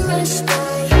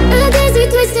a daisy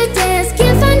twisted dance,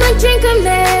 can't find my drink or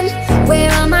man.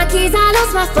 Where are my keys? I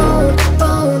lost my phone.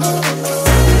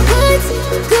 What's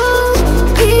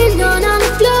going on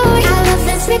the floor? I love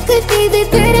this record, baby,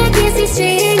 but I can't see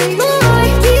straight anymore.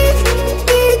 Keep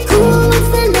it cool, what's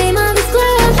the name of this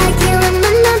club? I can't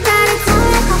remember, but it's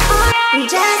on.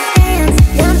 Just dance,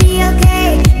 you'll be okay.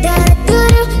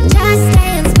 Da-da-da-da, just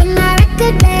dance, but my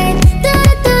record name.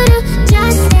 Da-da-da-da,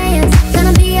 just dance,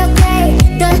 gonna be okay.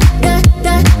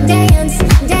 Da-da-da-da, dance,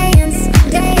 dance,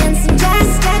 dance,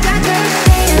 just dance,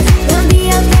 gonna be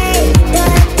okay.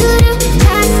 Da-da-da-da,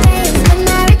 just dance, but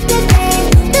my record name.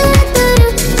 Da-da-da-da,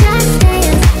 just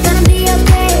dance, gonna be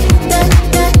okay.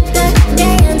 Da-da-da-da,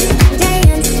 dance,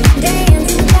 dance,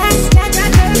 dance,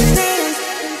 just dance.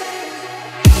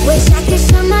 Wish I could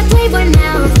show my playboy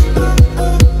now.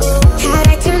 How'd I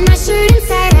turn my shirt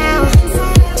inside out?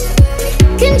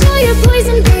 Control your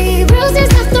poison, babe.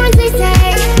 Roses have thorns, they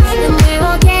say, and we're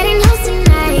all getting lost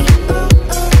tonight.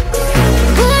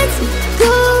 What's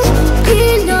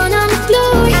going on the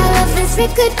floor? I love this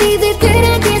record, baby, but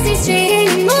I can't see straight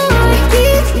anymore.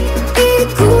 Keep it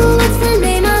cool, what's the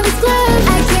name of this club?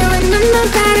 I can't remember,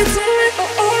 but it's on.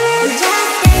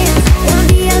 Just dance, gonna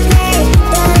be okay.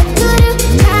 Da-da-da-da,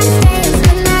 just dance,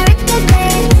 but my record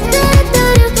name.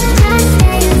 Da-da-da-da, just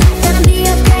dance, gonna be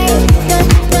okay.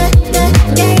 Da-da-da-da,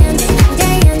 dance,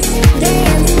 dance,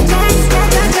 dance, just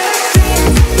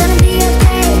dance, gonna be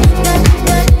okay.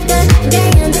 Da-da-da-da,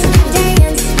 dance,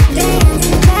 dance, dance,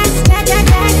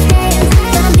 just dance,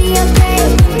 gonna be okay.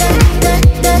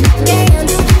 Da-da-da-da,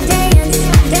 dance, dance,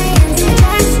 dance,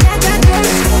 just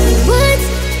dance. What's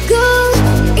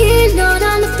going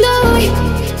on the floor?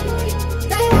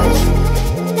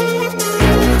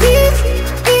 Keep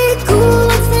it cool,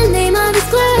 what's the name of this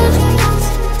club?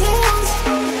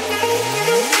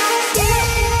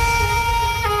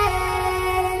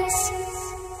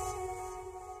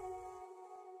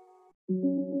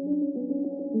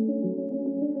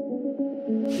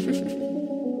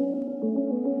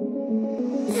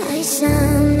 I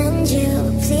summoned you,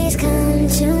 please come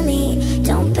to me.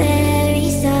 Don't bury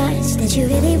thoughts that you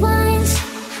really want.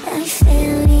 I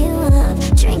fill you up,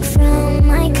 drink from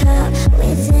my cup.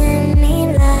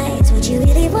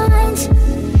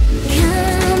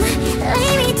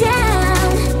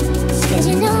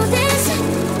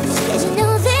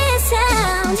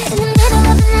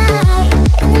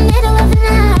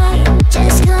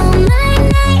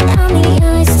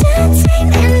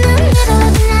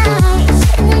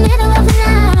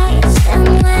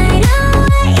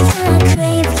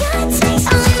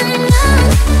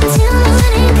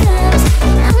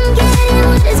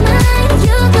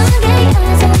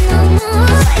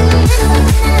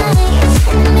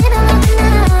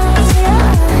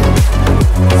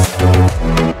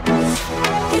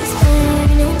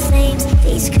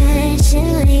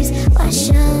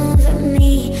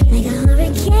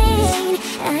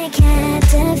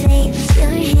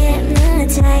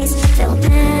 feel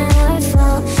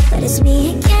powerful, but it's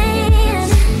me again.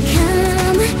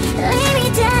 Come, lay me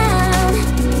down,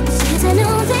 'cause I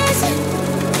know this,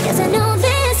 'cause I know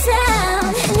this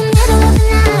sound. In the middle of the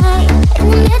night, in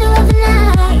the middle of the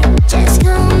night, just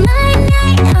call my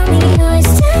name, I'll be yours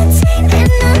to take. In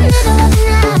the middle of the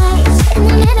night, in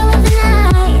the middle of the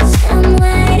night, I'm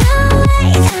wide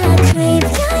awake, I crave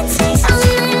your taste. All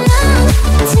night long,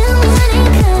 till morning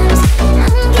comes,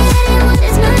 I'm getting what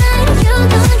is mine, you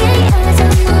gon' get yours.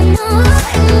 I'm on the move.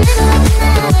 In the middle of the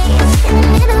night, in the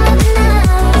middle of the night,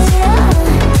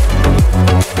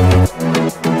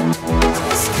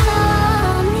 just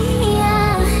call me,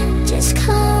 yeah, just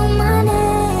call my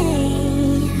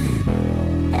name,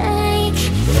 like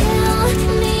you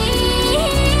mean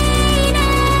it,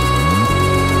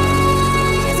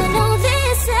 'cause I know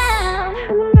this sound.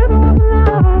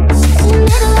 In the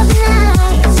middle of the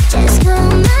night, just call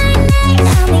my name,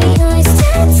 I'll be yours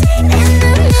to take. In the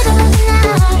middle of the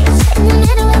night, in the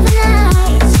middle of the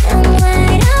night, I'm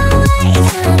wide awake,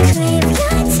 I crave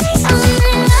your taste. All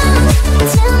night long,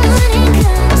 till morning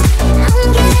comes, I'm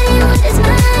getting what is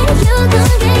mine, you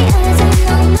gon' get yours. I'm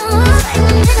on the move. In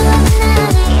the middle of the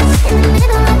night, in the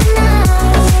middle of the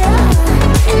night,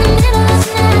 in the middle of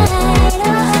the night,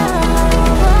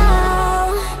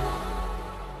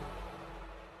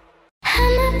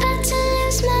 I'm about to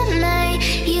lose my mind.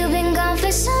 You've been gone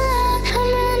for so long, I'm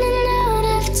running out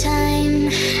of time.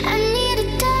 I need a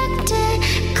doctor,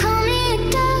 call me a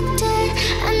doctor.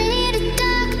 I need a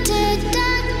doctor,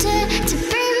 doctor, to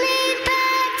bring me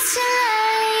back to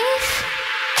life.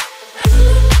 I'm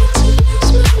about to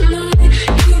lose my mind.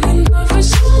 You've been gone for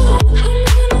so long, I'm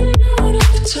running out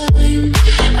of time.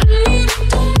 I need a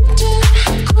doctor,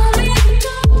 call me a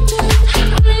doctor. I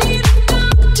need a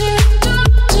doctor,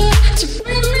 doctor, to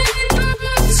bring me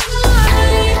back to life.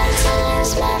 I'm about to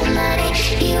lose my mind.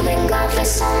 You've been gone for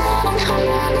so long, I'm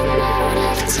running out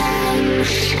of time.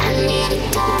 I need a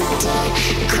doctor,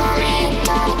 call me a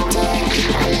doctor.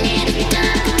 I need a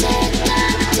doctor,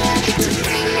 doctor, to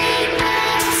bring me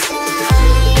back to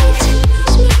life. Lose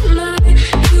my mind.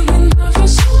 You've been gone for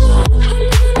so long, I'm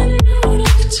running out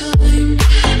of time.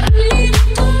 I need a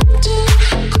doctor,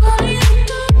 call me a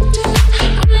doctor.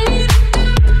 I need a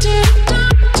doctor,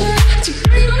 doctor, to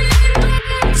bring me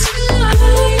back to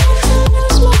life. Lose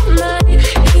my mind.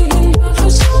 You've been gone for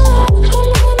so long, I'm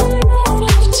running out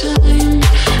of time.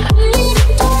 I need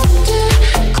a doctor,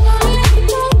 call me a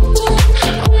doctor.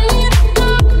 I need a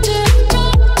doctor,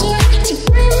 doctor, to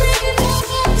bring me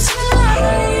back to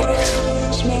life.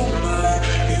 Lose my mind.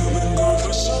 You've been gone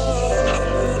for so long, I'm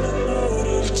running out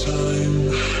of time.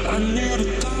 I need a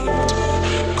doctor,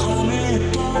 call me a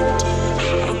doctor.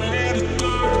 I need a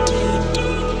doctor,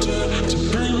 doctor, to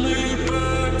bring me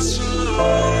back to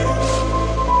life.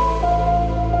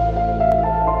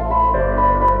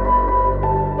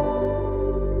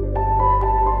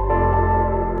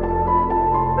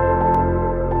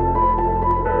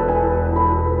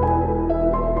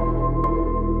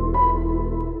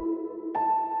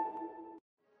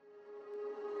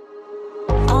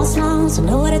 All sounds, I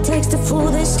know what it takes to fool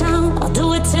this town. I'll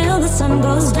do it till the sun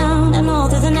goes down and all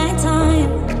through the night time.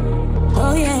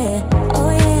 Oh yeah, oh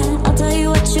yeah, I'll tell you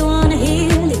what you wanna hear.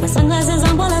 Leave my sunglasses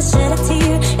on while I shed a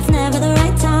tear. It's never the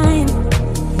right time.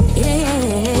 Yeah, yeah,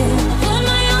 yeah. Put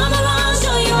my arm around,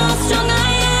 show you how strong I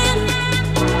am.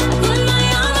 Put my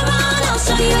arm around, I'll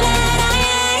show you that I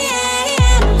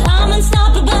am. I'm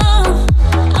unstoppable.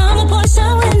 I'm a Porsche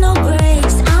with no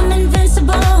brakes. I'm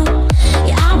invincible.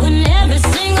 Yeah, I win every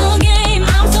single game.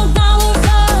 I'm so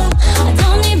powerful. I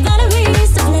don't need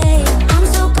batteries to play. I'm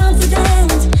so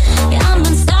confident. Yeah, I'm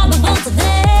unstoppable.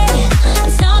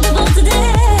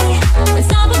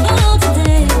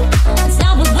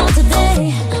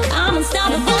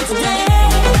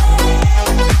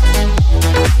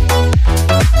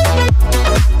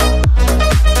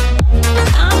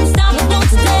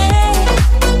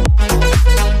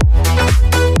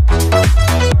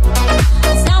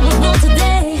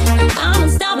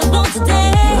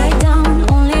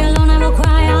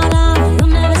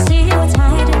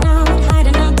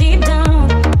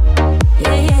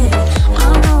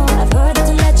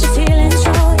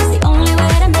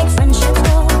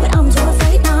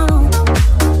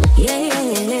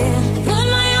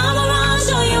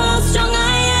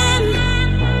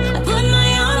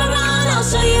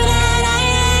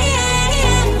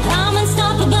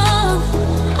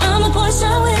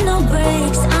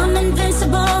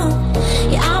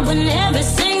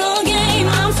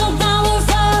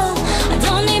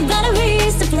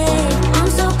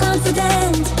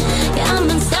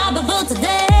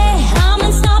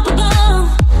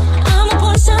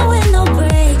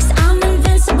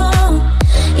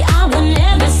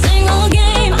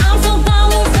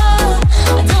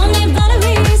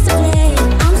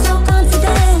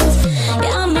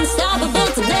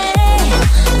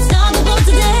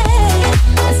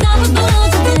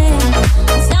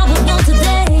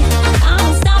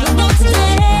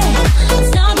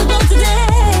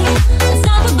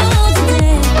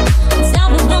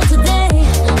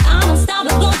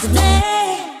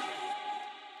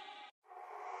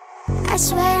 I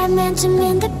swear I meant to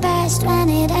mean the best when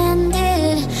it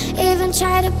ended. Even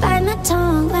tried to bite my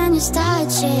tongue when you started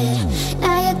shit.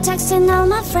 Now you're texting all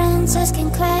my friends,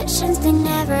 asking questions. They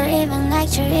never even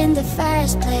liked you in the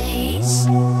first place.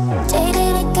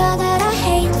 Dated a girl that I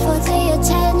hate for the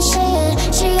attention.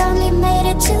 She only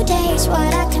made it 2 days,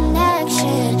 what a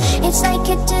connection. It's like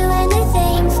you'd do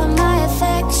anything for my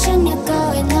affection. You're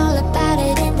going all about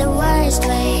it in the worst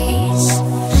ways.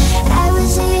 I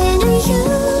was into you,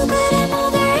 but I'm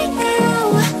over it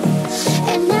now.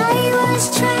 And I was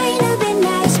trying to be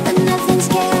nice, but nothing's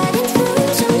getting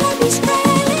through, so let me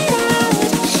spell it out.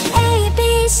 A, B,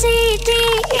 C, D,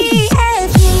 E,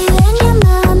 F, you and your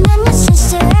mom and your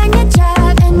sister and your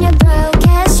job and your broke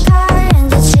ass car and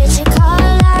the shit you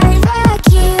call art. Fuck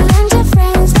you and your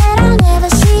friends that I'll never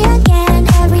see again.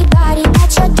 Everybody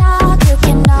but your dog, you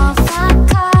can all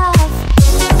fuck off.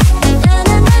 Na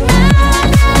na na na na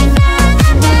na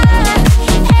na na.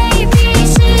 A, B,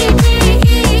 C, D,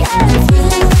 E, F, U.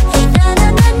 Na na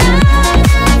na na na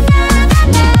na na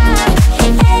na.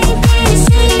 A, B, C,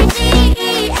 D,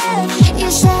 E, F. You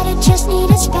said it just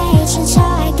needed space, and so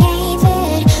I gave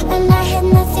it. When I had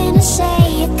nothing to say,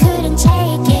 you couldn't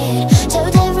take it.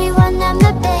 Told everyone I'm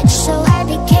the bitch, so I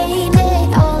became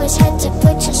it. Always had to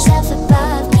put yourself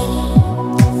above me.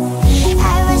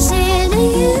 I was into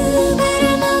you, but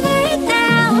I'm over it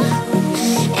now.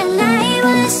 And I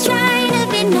was trying to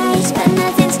be nice, but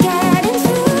nothing's getting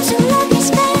through, so let me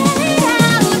spell it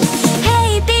out.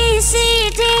 A, B, C,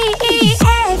 D, E,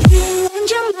 F, you and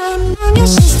your mom and your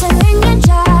sister and your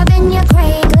job and your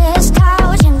Craigslist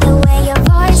couch and the way your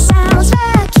voice sounds.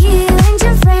 Fuck you and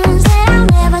your friends that I'll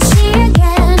never see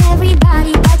again.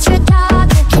 Everybody but your dog,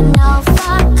 you can all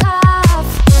fuck off.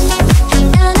 Na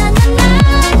na na na na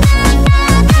na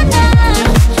na na.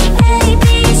 A, B,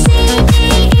 C, D,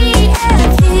 E,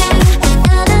 F, U. Na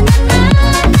na na na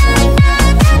na na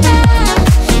na na.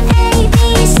 A, B,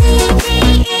 C, D,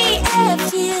 E,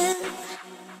 F, U.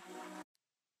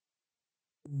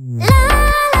 La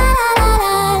la la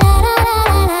la la la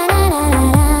la la la.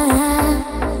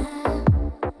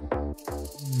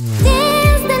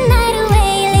 Dance the night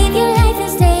away, live your life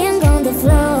and stay on the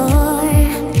floor.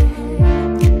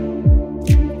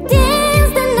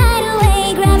 Dance the night away,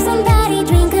 grab somebody,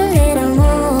 drink a little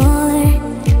more.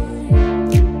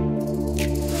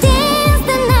 Dance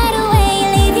the night away,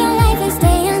 live your life and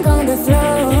stay on the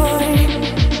floor.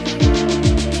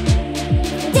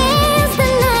 Dance the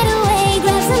night away,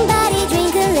 grab somebody,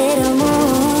 drink a little more.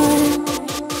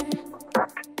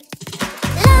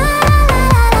 La la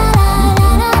la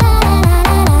la la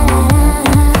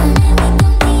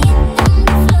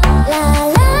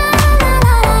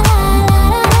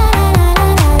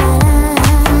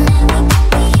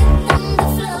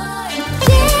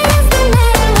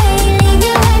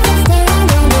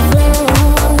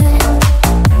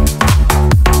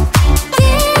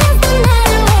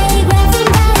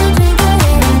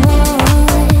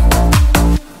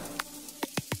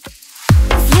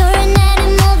You're an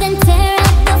animal, then tear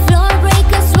up the floor, break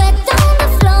a sweat on the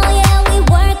floor. Yeah, we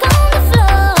work on the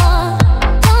floor.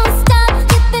 Don't stop,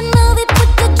 keep it moving, put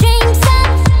the drinks up.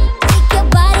 Pick your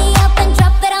body up and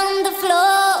drop it on the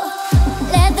floor.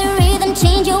 Let the rhythm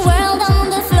change your world on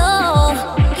the floor.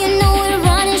 You know we're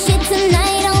running shit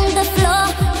tonight on the floor.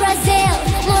 Brazil,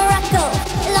 Morocco,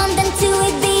 London to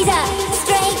Ibiza,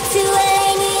 straight to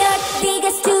LA, New York,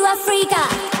 Vegas to Africa.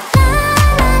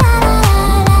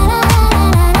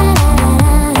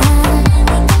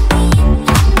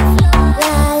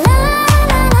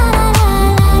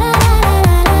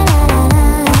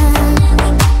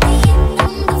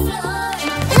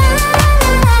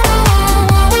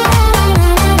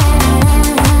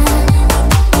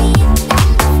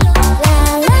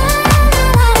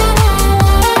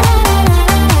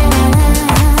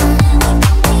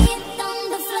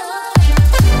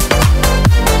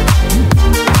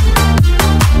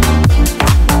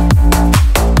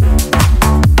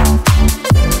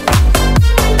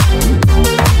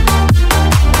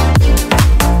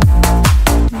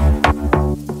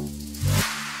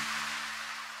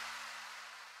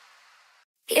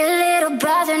 Your little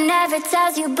brother never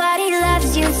tells you, but he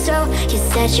loves you so. You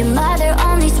said your mother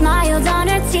only smiled on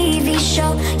her TV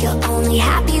show. You're only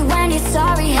happy when your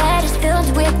sorry head is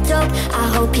filled with dope. I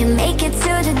hope you make it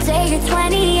to the day you're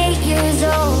 28 years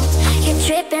old. You're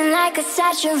tripping like a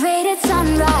saturated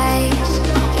sunrise.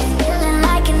 You're feeling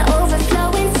like an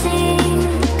overflowing sink.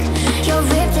 You're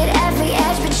ripped at every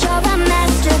edge, but you're a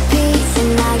masterpiece.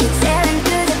 And now you're tearing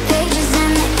through the pages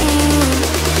and the ink.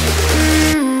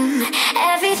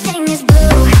 Everything is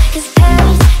blue, his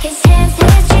pearls, his hands,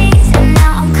 his jeans. And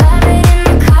now I'm covered in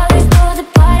the colors, pulled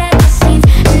apart at the seams.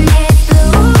 And it's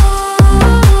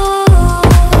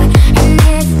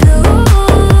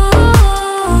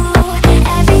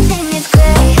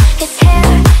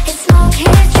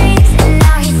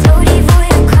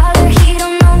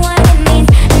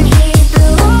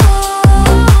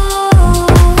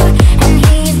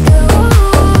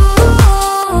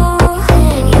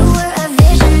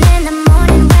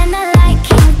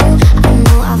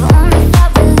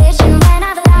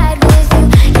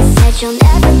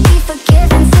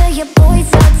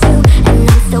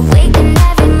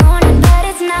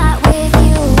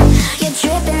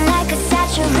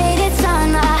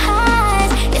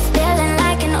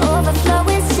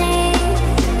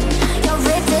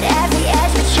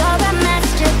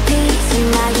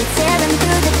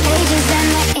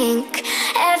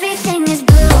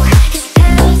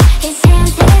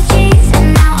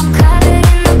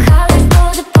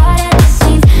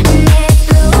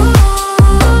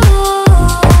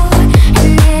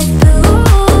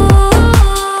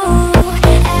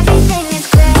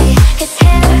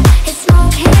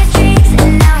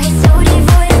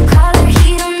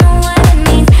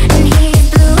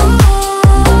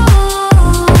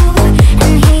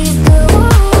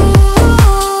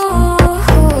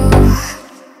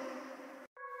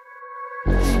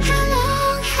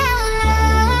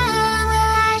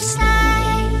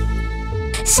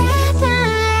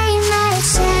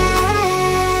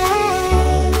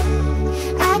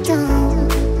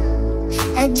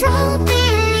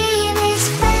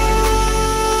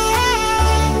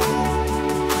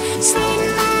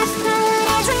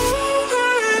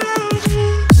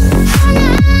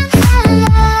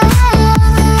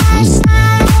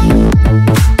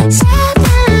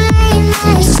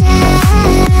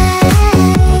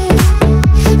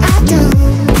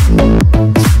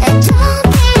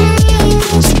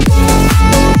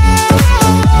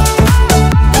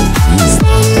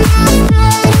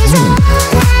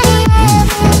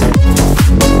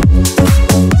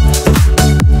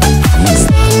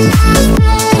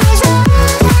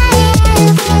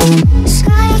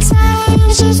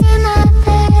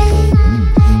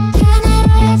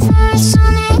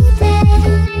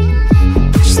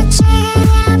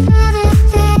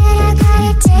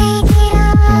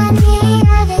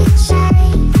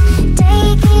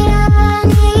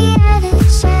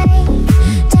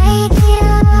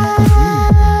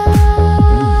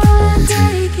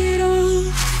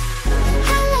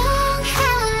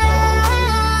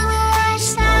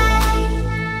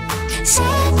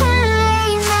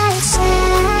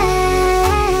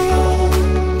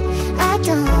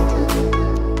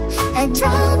I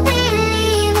don't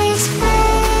believe it's fake.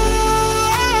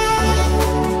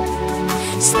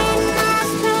 Set my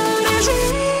fears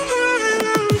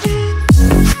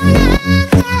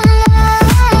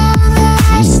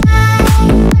last night.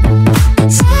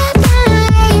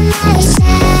 Separate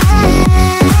myself.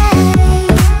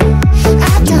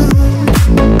 I don't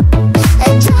believe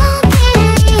it's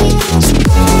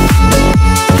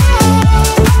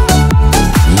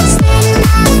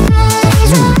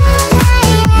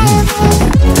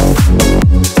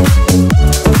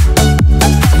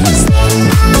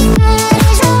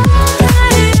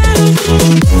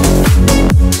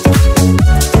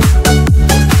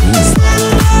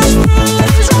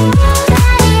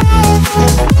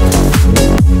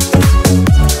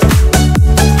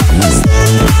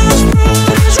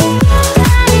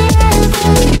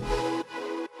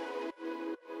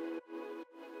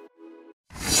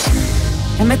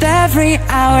And with every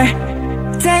hour,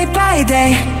 day by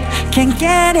day, can't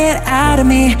get it out of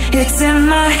me, it's in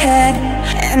my head.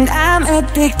 And I'm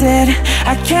addicted,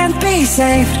 I can't be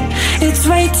saved, it's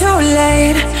way too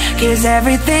late. Cause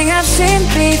everything I've seen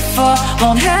before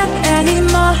won't have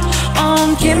anymore,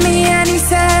 won't give me any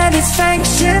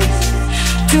satisfaction.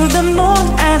 To the moon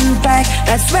and back,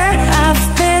 that's where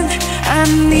I've been, I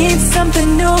need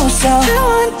something new. So I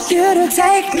want you to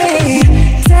take me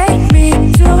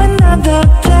to another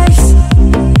place,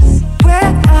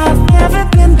 where I've never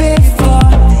been before.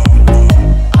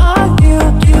 Are you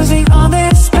using all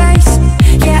this space?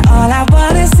 Yeah, all I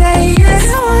wanna say is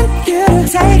I want you to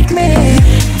take me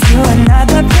to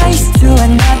another place, to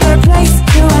another place,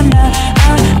 to another.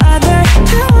 I want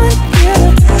you to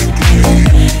take me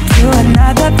to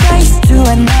another place, to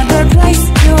another place,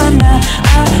 to another.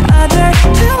 I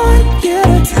want you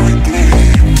to take me.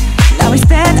 Now we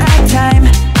spend our time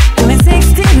doing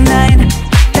 69,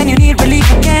 then you need relief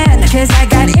again, cause I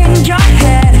got in your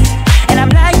head, and I'm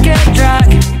like a drug,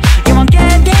 you won't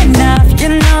get enough, you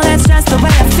know that's just the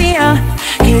way I feel.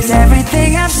 Cause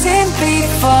everything I've seen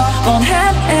before won't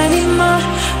have anymore,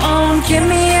 won't give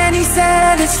me any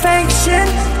satisfaction.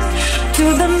 To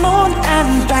the moon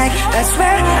and back, that's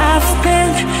where I've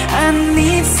been, I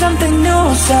need something new.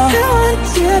 So I want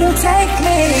you to take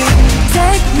me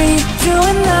to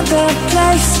another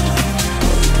place,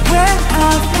 where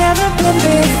I've never been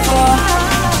before.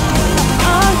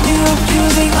 Are you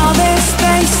using all this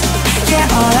space?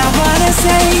 Yeah, all I wanna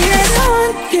say is I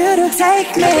want you to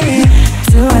take me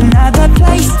to another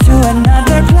place, to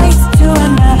another place, to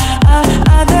another.